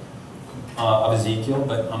 44 of Ezekiel,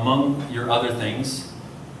 but among your other things,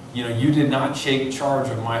 you know, you did not take charge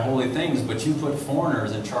of my holy things, but you put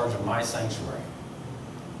foreigners in charge of my sanctuary.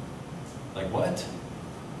 Like what?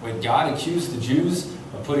 Wait, God accused the Jews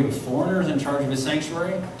of putting foreigners in charge of his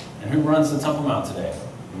sanctuary? And who runs the Temple Mount today?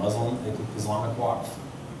 The Muslim Islamic Waqf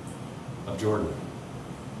of Jordan.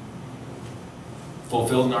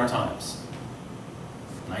 Fulfilled in our times.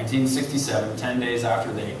 1967, 10 days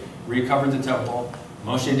after they recovered the temple,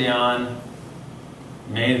 Moshe Dayan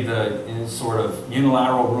made the sort of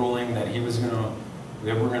unilateral ruling that we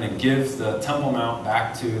were going to give the Temple Mount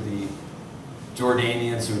back to the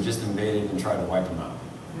Jordanians who had just invaded and tried to wipe them out.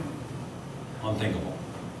 Unthinkable.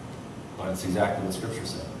 But it's exactly what Scripture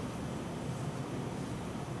said.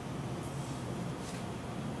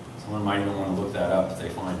 Someone might even want to look that up if they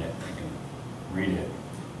find it. They can read it.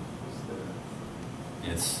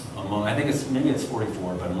 It's among, I think it's, maybe it's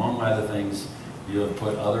 44, but among other things, you have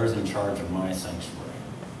put others in charge of my sanctuary.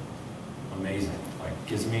 Amazing. Like,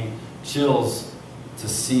 gives me chills to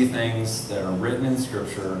see things that are written in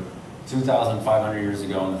Scripture 2,500 years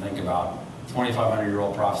ago and to think about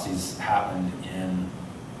 2,500-year-old prophecies happened in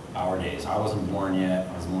our days. I wasn't born yet.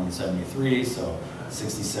 I was born in 73, so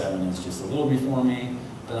 67 is just a little before me.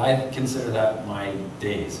 But I consider that my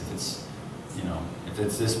days. If it's, you know, if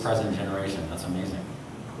it's this present generation, that's amazing.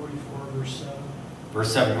 44 verse 7.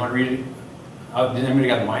 Verse 7, you want to read it? Did anybody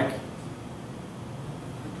got the mic?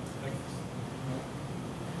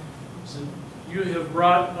 You have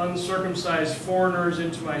brought uncircumcised foreigners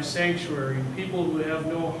into my sanctuary, people who have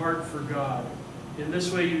no heart for God. In this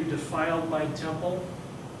way you defiled my temple,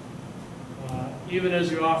 even as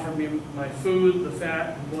you offered me my food, the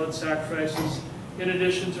fat and blood sacrifices. In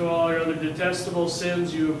addition to all your other detestable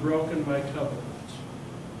sins, you have broken my covenant.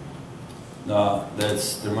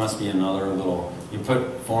 There must be another little You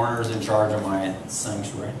put foreigners in charge of my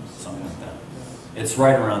sanctuary, something like that. It's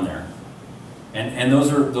right around there. And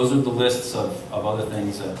those are the lists of other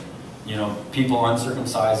things that, you know, people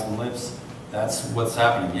uncircumcised and lips, that's what's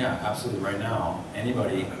happening. Yeah, absolutely. Right now,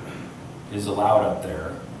 anybody is allowed up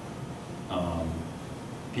there.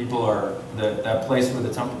 People are, that place where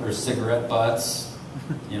the temple, there's cigarette butts,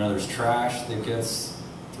 you know, there's trash that gets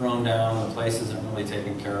thrown down, the place isn't really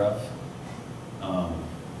taken care of.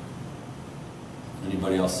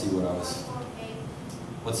 Anybody else see what I was?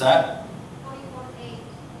 What's that?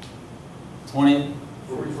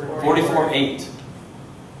 44:8.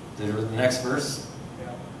 The next verse?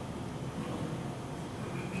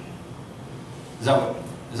 Is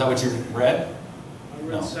that what you read? I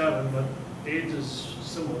read No. 7, but 8 is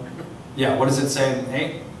similar. Yeah, what does it say in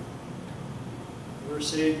 8?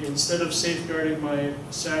 Verse 8, instead of safeguarding my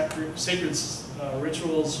sacred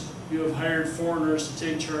rituals, you have hired foreigners to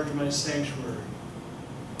take charge of my sanctuary.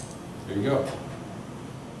 There you go.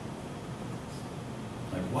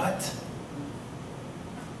 Like what?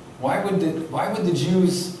 Why would the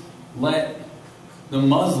Jews let the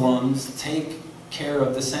Muslims take care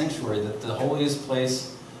of the sanctuary, that the holiest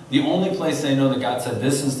place, the only place they know that God said,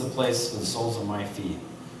 this is the place for the soles of my feet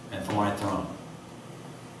and for my throne.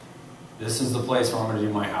 This is the place where I'm going to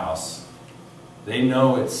do my house. They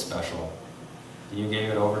know it's special. You gave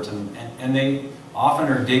it over to them. And they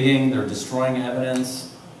often are digging, they're destroying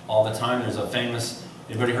evidence all the time. There's a famous,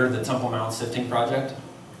 anybody heard of the Temple Mount Sifting Project?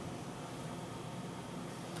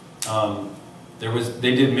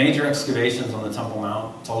 They did major excavations on the Temple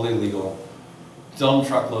Mount, totally legal. Dump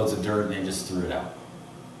truckloads of dirt and they just threw it out.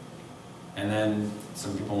 And then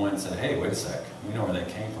some people went and said, hey, wait a sec, we know where that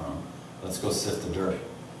came from. Let's go sift the dirt.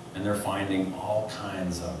 And they're finding all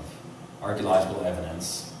kinds of archaeological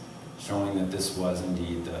evidence showing that this was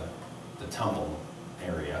indeed the temple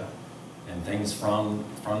area and things from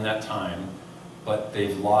that time. But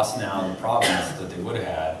they've lost now the provenance that they would have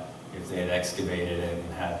had if they had excavated it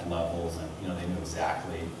and had levels and, you know, they knew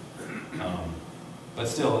exactly. But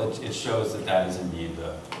still, it shows that that is indeed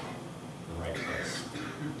the right place.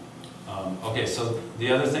 Okay, so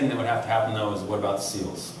the other thing that would have to happen, though, is what about the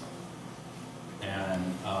seals?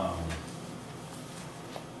 And,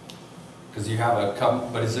 because you have a couple,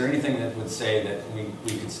 but is there anything that would say that we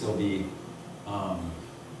could still be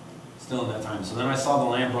still in that time? So then I saw the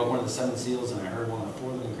Lamb broke one of the 7 seals, and I heard one of the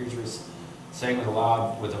 4 living creatures saying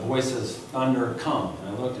with a voice as thunder, come.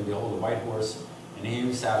 And I looked, and behold, a white horse, and he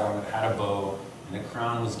who sat on it had a bow, and a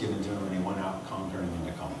crown was given to him, and he went out conquering and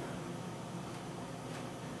to conquer.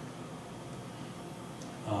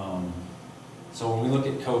 So when we look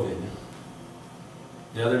at COVID,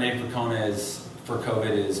 the other name for COVID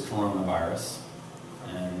is coronavirus.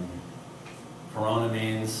 And corona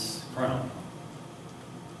means crown.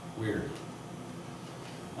 Weird.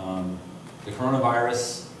 The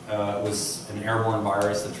coronavirus was an airborne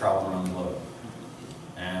virus that traveled around the globe.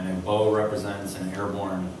 And a bow represents an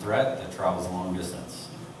airborne threat that travels a long distance.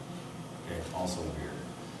 Okay, also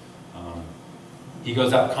weird. He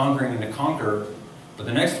goes out conquering and to conquer, but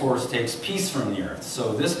the next horse takes peace from the earth.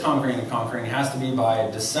 So this conquering and conquering has to be by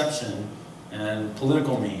deception and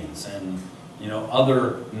political means and, you know,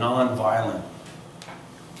 other non-violent.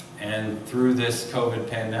 And through this COVID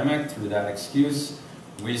pandemic, through that excuse,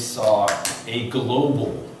 we saw a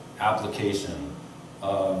global application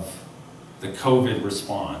of the COVID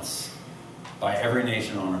response by every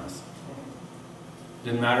nation on earth.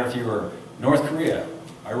 Didn't matter if you were North Korea,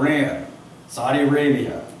 Iran, Saudi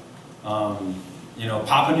Arabia, you know,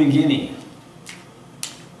 Papua New Guinea,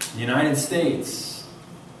 the United States.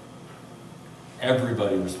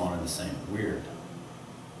 Everybody responded the same. Weird.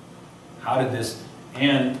 How did this?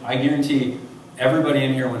 And I guarantee everybody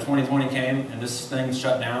in here, when 2020 came and this thing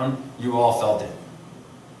shut down, you all felt it.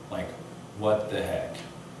 Like, what the heck?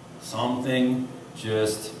 Something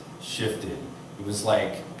just shifted. It was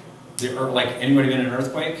like anybody been in an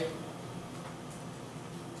earthquake?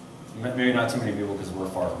 Maybe not too many people because we're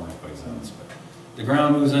far from earthquake zones, but the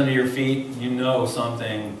ground moves under your feet, you know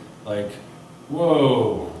something like,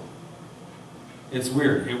 whoa. It's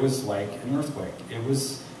weird. It was like an earthquake. It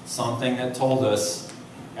was something that told us,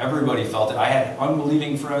 everybody felt it. I had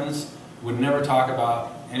unbelieving friends, would never talk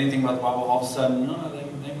about anything about the Bible. All of a sudden, no,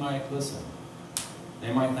 they might listen.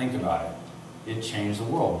 They might think about it. It changed the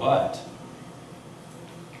world, but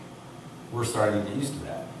we're starting to get used to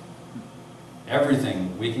that.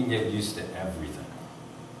 Everything, we can get used to everything.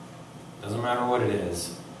 Doesn't matter what it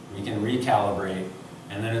is, we can recalibrate,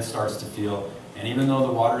 and then it starts to feel, and even though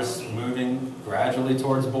the water's moving gradually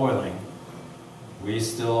towards boiling, we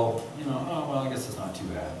still, you know, oh, well, I guess it's not too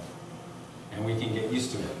bad. And we can get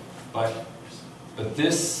used to it. But But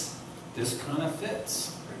this kind of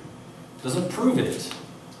fits. Doesn't prove it,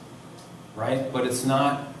 right? But it's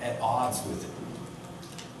not at odds with it.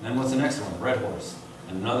 And then what's the next one? Red horse.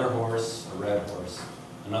 Another horse, a red horse.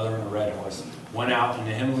 Another and a red horse. Went out, and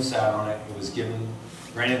to him who sat on it, it was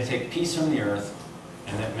granted to take peace from the earth,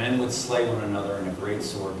 and that men would slay one another, and a great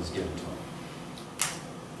sword was given to him.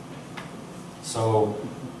 So,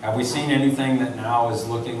 have we seen anything that now is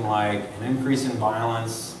looking like an increase in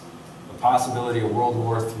violence, the possibility of World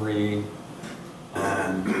War III,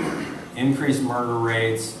 increased murder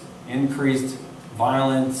rates, increased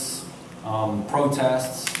violence,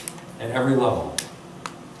 protests at every level?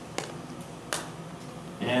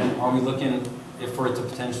 And are we looking for it to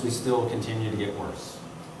potentially still continue to get worse?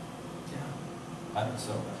 Yeah, I think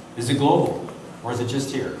so. Is it global, or is it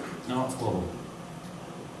just here? No, it's global.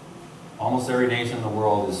 Almost every nation in the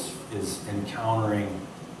world is encountering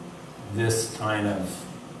this kind of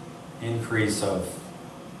increase of,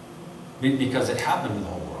 because it happened in the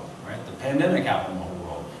whole world, right? The pandemic happened in the whole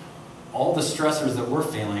world. All the stressors that we're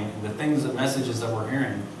feeling, the things, the messages that we're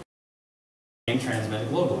hearing, being transmitted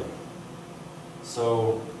globally.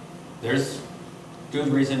 So there's good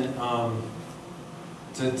reason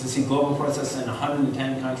to see global protests in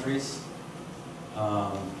 110 countries,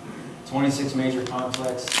 26 major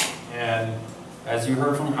conflicts, and as you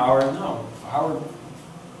heard from Howard, Howard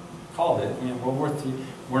called it. World War III.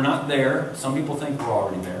 We're not there. Some people think we're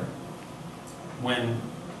already there. When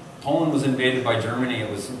Poland was invaded by Germany, it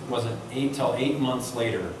wasn't till 8 months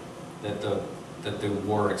later that the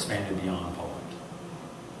war expanded beyond Poland.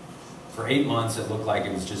 For 8 months, it looked like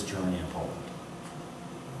it was just Germany and Poland.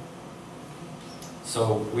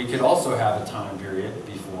 So we could also have a time period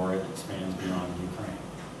before it expands beyond Ukraine.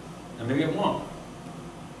 And maybe it won't.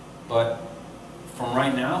 But from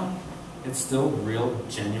right now, it's still a real,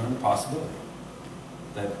 genuine possibility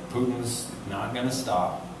that Putin's not going to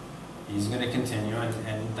stop. He's going to continue,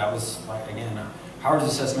 and that was, again, Howard's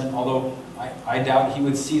assessment, although I doubt he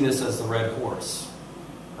would see this as the red horse,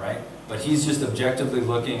 right? But he's just objectively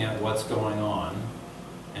looking at what's going on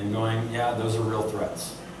and going, yeah, those are real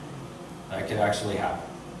threats. That could actually happen.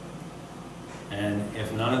 And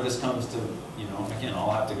if none of this comes to, again,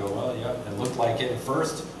 I'll have to go, well, yeah, it looked like it at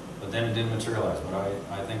first, but then it didn't materialize. But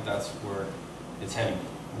I think that's where it's heading.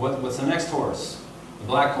 What's the next horse? The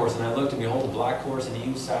black horse. And I looked, and behold, the black horse, and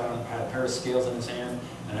he sat on, had a pair of scales in his hand,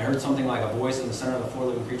 and I heard something like a voice in the center of the four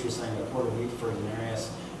living creatures saying, a quart of wheat for a denarius,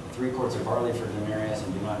 and 3 quarts of barley for a denarius,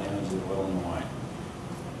 and do not damage the oil and the wine.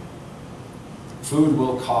 Food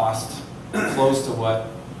will cost close to what,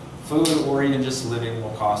 food or even just living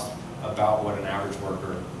will cost about what an average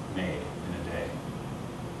worker made in a day.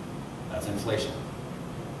 That's inflation.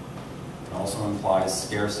 It also implies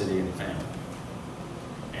scarcity and famine.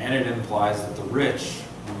 And it implies that the rich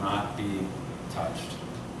will not be touched.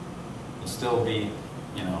 There'll still be,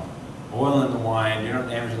 oil in the wine. You're not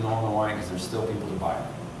damaging the oil in the wine because there's still people to buy it.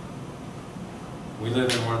 We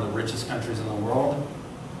live in one of the richest countries in the world.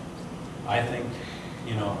 I think,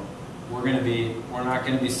 we're not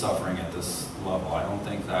going to be suffering at this level. I don't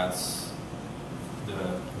think that's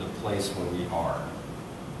the place where we are.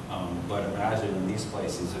 But imagine in these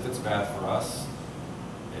places, if it's bad for us,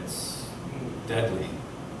 it's deadly.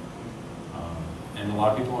 And a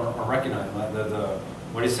lot of people are recognizing that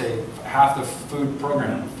what do you say, half the food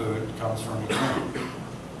comes from Ukraine.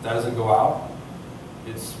 If that doesn't go out,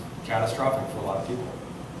 it's catastrophic for a lot of people.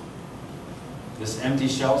 This empty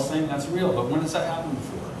shelves thing, that's real, but when has that happened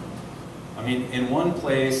before? I mean, in one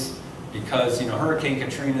place, because, Hurricane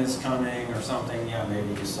Katrina's coming or something, yeah, maybe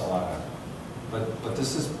you sell out. But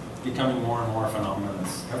this is becoming more and more a phenomenon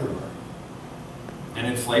that's everywhere. And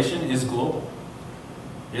inflation is global.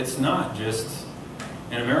 It's not just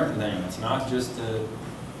an American thing. It's not just a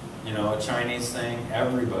Chinese thing.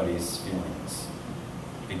 Everybody's feeling this.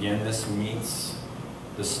 Again, this meets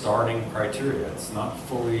the starting criteria. It's not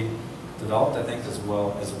fully developed, I think, as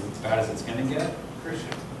bad as it's going to get. Christian.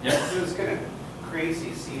 Yeah. So it's kind of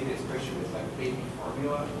crazy seeing this Christian with like baby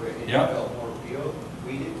formula where it Yeah. felt more real.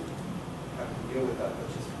 We didn't have to deal with that, but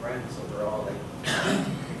just friends, so we're all like,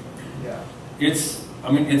 yeah. It's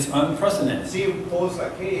unprecedented. See him post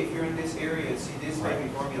like, hey, if you're in this area and see this Right. baby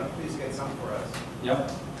formula, please get some for us.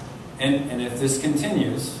 Yep. And if this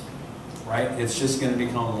continues, right, it's just going to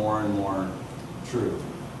become more and more true.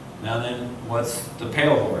 Now then, what's the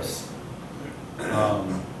pale horse?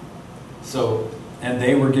 And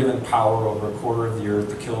they were given power over a quarter of the earth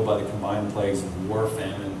to kill by the combined plagues of war,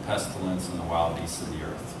 famine, pestilence, and the wild beasts of the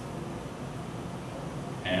earth.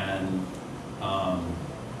 And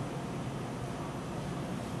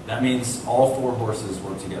that means all 4 horses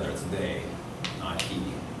work together. It's they, not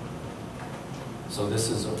he. So this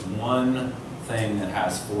is one thing that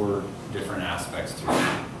has 4 different aspects to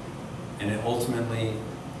it. And it ultimately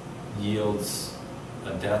yields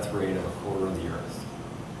a death rate of 1/4 of the earth.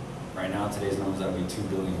 Right now, today's numbers, that would be 2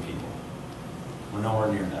 billion people. We're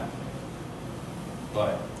nowhere near that.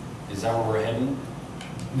 But is that where we're heading?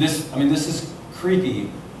 This is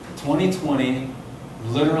creepy. 2020,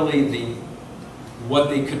 literally what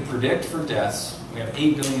they could predict for deaths, we have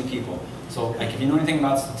 8 billion people. So like if you know anything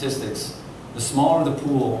about statistics, the smaller the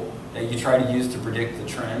pool that you try to use to predict the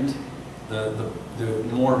trend, the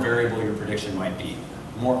more variable your prediction might be,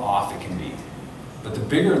 the more off it can be. But the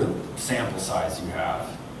bigger the sample size you have,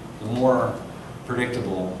 the more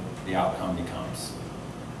predictable the outcome becomes.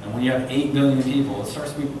 And when you have 8 billion people, it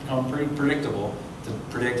starts to become pretty predictable to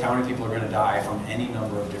predict how many people are going to die from any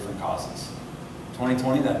number of different causes.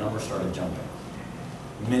 2020, that number started jumping.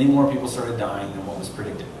 Many more people started dying than what was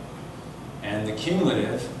predicted. And the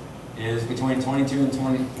cumulative is between 22 and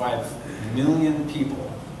 25 million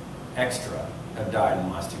people extra have died in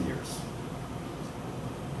the last 2 years.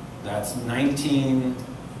 That's 17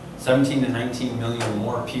 to 19 million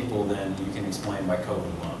more people than you can explain by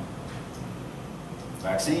COVID alone.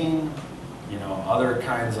 Vaccine, other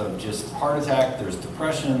kinds of just heart attack, there's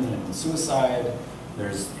depression and suicide,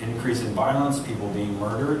 there's increase in violence, people being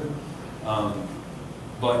murdered,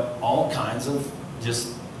 but all kinds of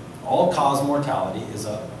all-cause mortality is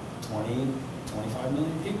up 20, 25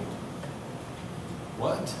 million people.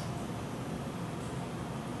 What?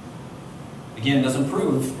 Again, doesn't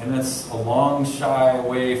prove, and that's a long shy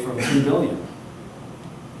way from 2 billion.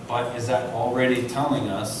 But is that already telling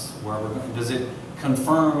us where we're going? Does it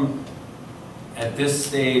confirm at this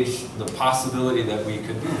stage the possibility that we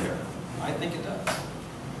could be there? I think it does.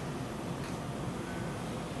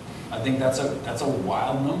 I think that's a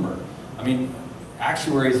wild number. I mean,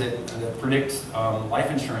 actuaries that predict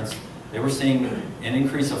life insurance, they were seeing an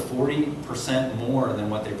increase of 40% more than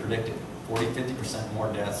what they predicted. 40, 50%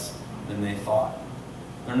 more deaths than they thought.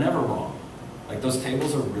 They're never wrong. Like, those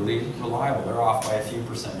tables are really reliable. They're off by a few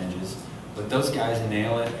percentages, but those guys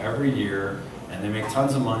nail it every year, and they make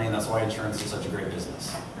tons of money, and that's why insurance is such a great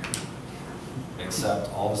business. Except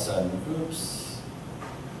all of a sudden, oops,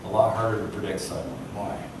 a lot harder to predict suddenly.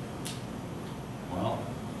 Why? Well,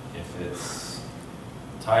 if it's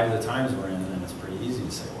tied to the times we're in, then it's pretty easy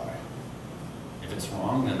to say why. If it's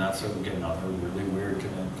wrong, then that's where we get another really weird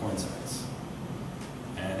coincidence.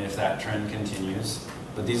 And if that trend continues,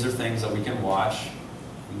 but these are things that we can watch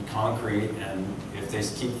in concrete, and if they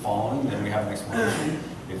keep following, then we have an explanation.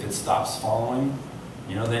 If it stops following,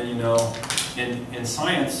 then in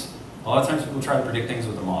science, a lot of times people try to predict things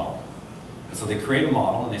with a model. And so they create a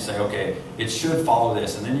model and they say, okay, it should follow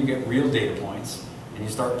this, and then you get real data points, and you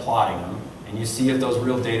start plotting them, and you see if those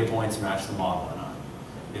real data points match the model or not.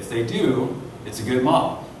 If they do, it's a good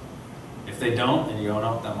model. If they don't, then you go,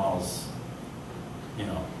 no, that model's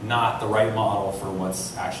not the right model for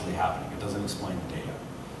what's actually happening. It doesn't explain the data.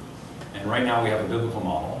 And right now we have a biblical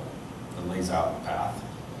model that lays out the path,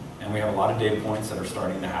 and we have a lot of data points that are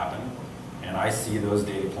starting to happen, and I see those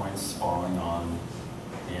data points falling on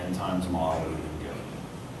the end times model we've been given.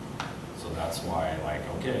 So that's why,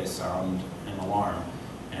 okay, sound an alarm.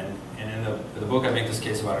 And in the book I make this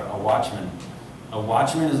case about a watchman. A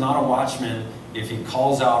watchman is not a watchman if he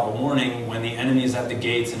calls out a warning when the enemy is at the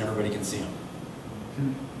gates and everybody can see him.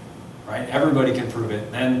 Right? Everybody can prove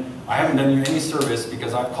it. Then I haven't done you any service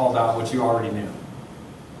because I've called out what you already knew.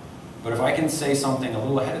 But if I can say something a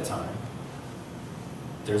little ahead of time,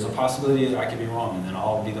 there's a possibility that I could be wrong, and then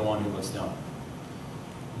I'll be the one who looks dumb.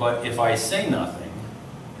 But if I say nothing,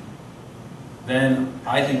 then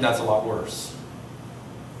I think that's a lot worse.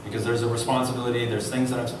 Because there's a responsibility, there's things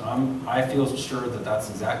that I feel sure that that's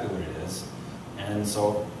exactly what it is. And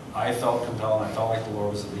so I felt compelled, and I felt like the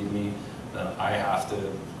Lord was leading me, that I have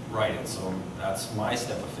to write it. So that's my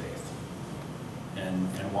step of faith. And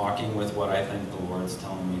walking with what I think the Lord's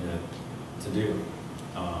telling me to do.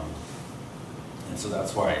 And so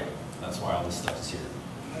that's why all this stuff is here.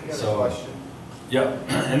 I got a question. Yeah,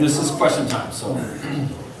 and this is question time, so.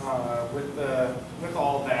 With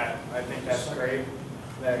all that, I think that's great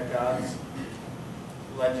that God's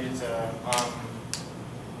led you to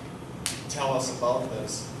tell us about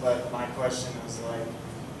this. But my question is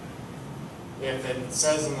if it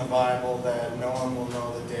says in the Bible that no one will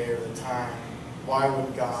know the day or the time, why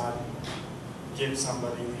would God give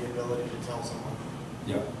somebody the ability to tell someone?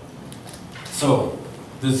 Yeah. So,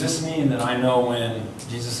 does this mean that I know when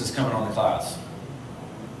Jesus is coming on the clouds?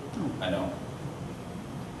 I know.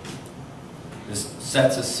 This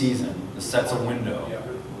sets a season. This sets a window.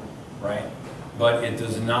 Right? But it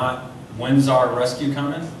does not. When's our rescue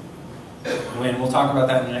coming? when we'll talk about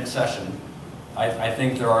that in the next session, I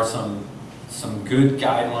think there are some good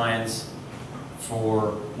guidelines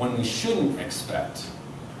for when we shouldn't expect.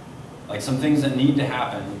 Like some things that need to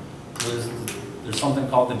happen. There's something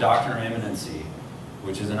called the doctrine of imminency,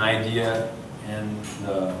 which is an idea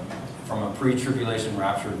from a pre-tribulation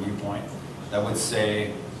rapture viewpoint that would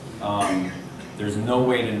say there's no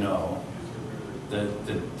way to know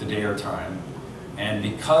the day or time. And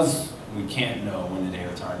because we can't know when the day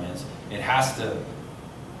or time is, it has to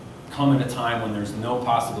come at a time when there's no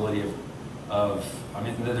possibility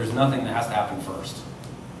there's nothing that has to happen first,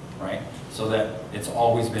 right? So that it's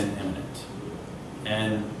always been imminent.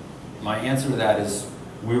 And my answer to that is,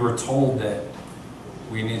 we were told that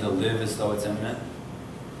we need to live as though it's imminent.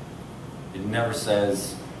 It never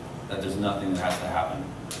says that there's nothing that has to happen,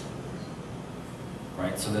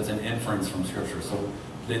 right? So that's an inference from Scripture. So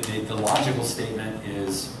the logical statement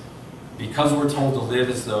is, because we're told to live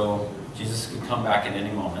as though Jesus could come back at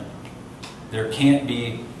any moment, there can't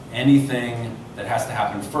be anything that has to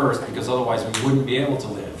happen first, because otherwise we wouldn't be able to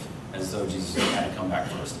live as though Jesus had to come back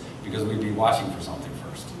first, because we'd be watching for something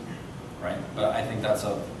first, right? But I think that's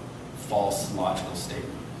a false logical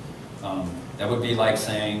statement. That would be like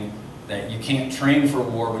saying that you can't train for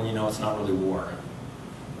war when you know it's not really war.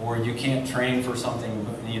 Or you can't train for something,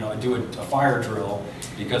 do a fire drill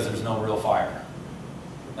because there's no real fire.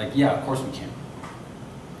 Like, yeah, of course we can.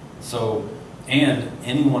 So, and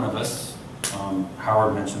any one of us,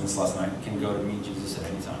 Howard mentioned this last night, can go to meet Jesus at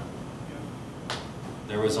any time.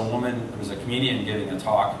 There was a comedian giving a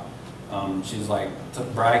talk. She was like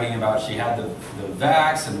bragging about she had the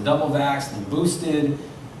vax and double vaxxed and boosted.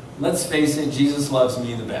 Let's face it, Jesus loves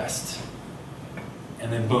me the best.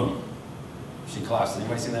 And then boom, she collapsed.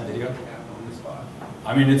 Anybody seen that video? On the spot.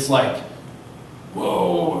 I mean, it's like,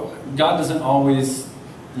 whoa, God doesn't always,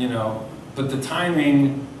 but the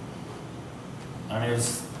timing, I mean, it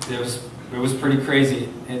was pretty crazy.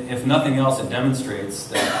 If nothing else, it demonstrates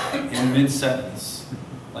that in mid-sentence,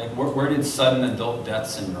 like, where did sudden adult death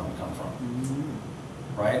syndrome come from?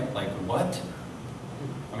 Right? Like, what?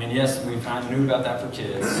 I mean, yes, we kind of knew about that for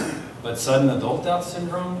kids, but sudden adult death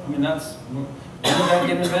syndrome? I mean, when did that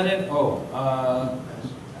get invented?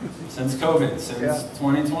 Since COVID, since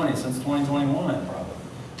 2020, since 2021, probably.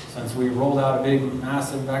 Since we rolled out a big,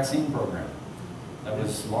 massive vaccine program that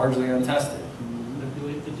was largely untested.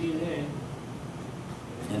 Manipulate the DNA.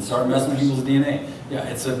 And start messing with people's DNA. Yeah,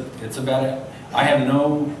 it's a bad. I have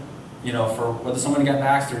no, for whether somebody got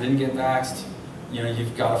vaxxed or didn't get vaxxed,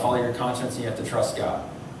 you've got to follow your conscience and you have to trust God.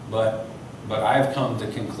 But I've come to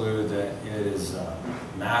conclude that it is a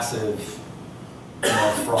massive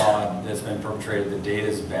fraud that's been perpetrated. The data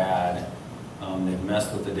is bad. They've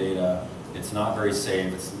messed with the data. It's not very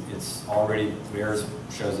safe. It's already, VAERS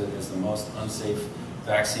shows it as the most unsafe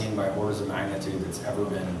vaccine by orders of magnitude that's ever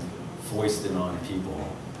been foisted on people.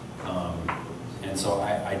 And so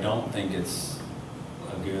I don't think it's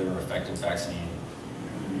a good or effective vaccine.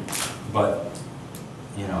 But,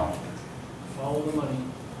 Follow the money.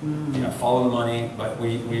 Yeah, follow the money, but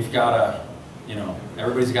we've got to,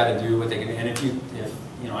 everybody's got to do what they can. And if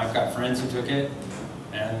I've got friends who took it,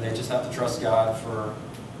 and they just have to trust God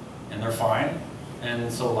and they're fine.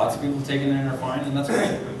 And so lots of people have taken it and they're fine, and that's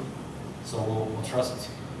great. So we'll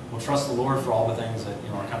trust the Lord for all the things that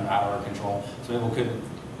are kind of out of our control. So people couldn't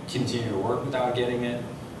continue to work without getting it,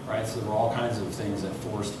 right? So there were all kinds of things that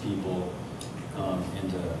forced people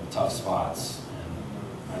into tough spots.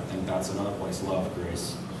 And I think that's another place, love,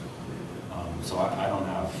 grace. So I don't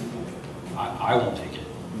have, I won't take it.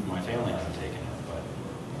 My family hasn't taken it, but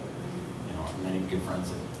many good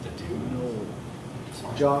friends that do. No.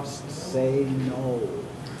 Just say no.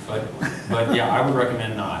 But yeah, I would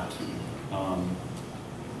recommend not,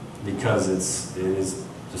 because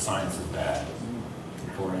the science is bad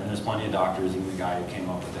for it. And there's plenty of doctors, even the guy who came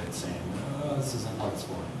up with it, saying, this isn't what it's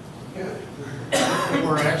for.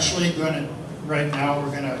 We're actually right now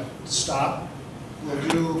we're going to stop. We'll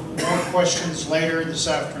do more questions later this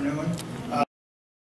afternoon.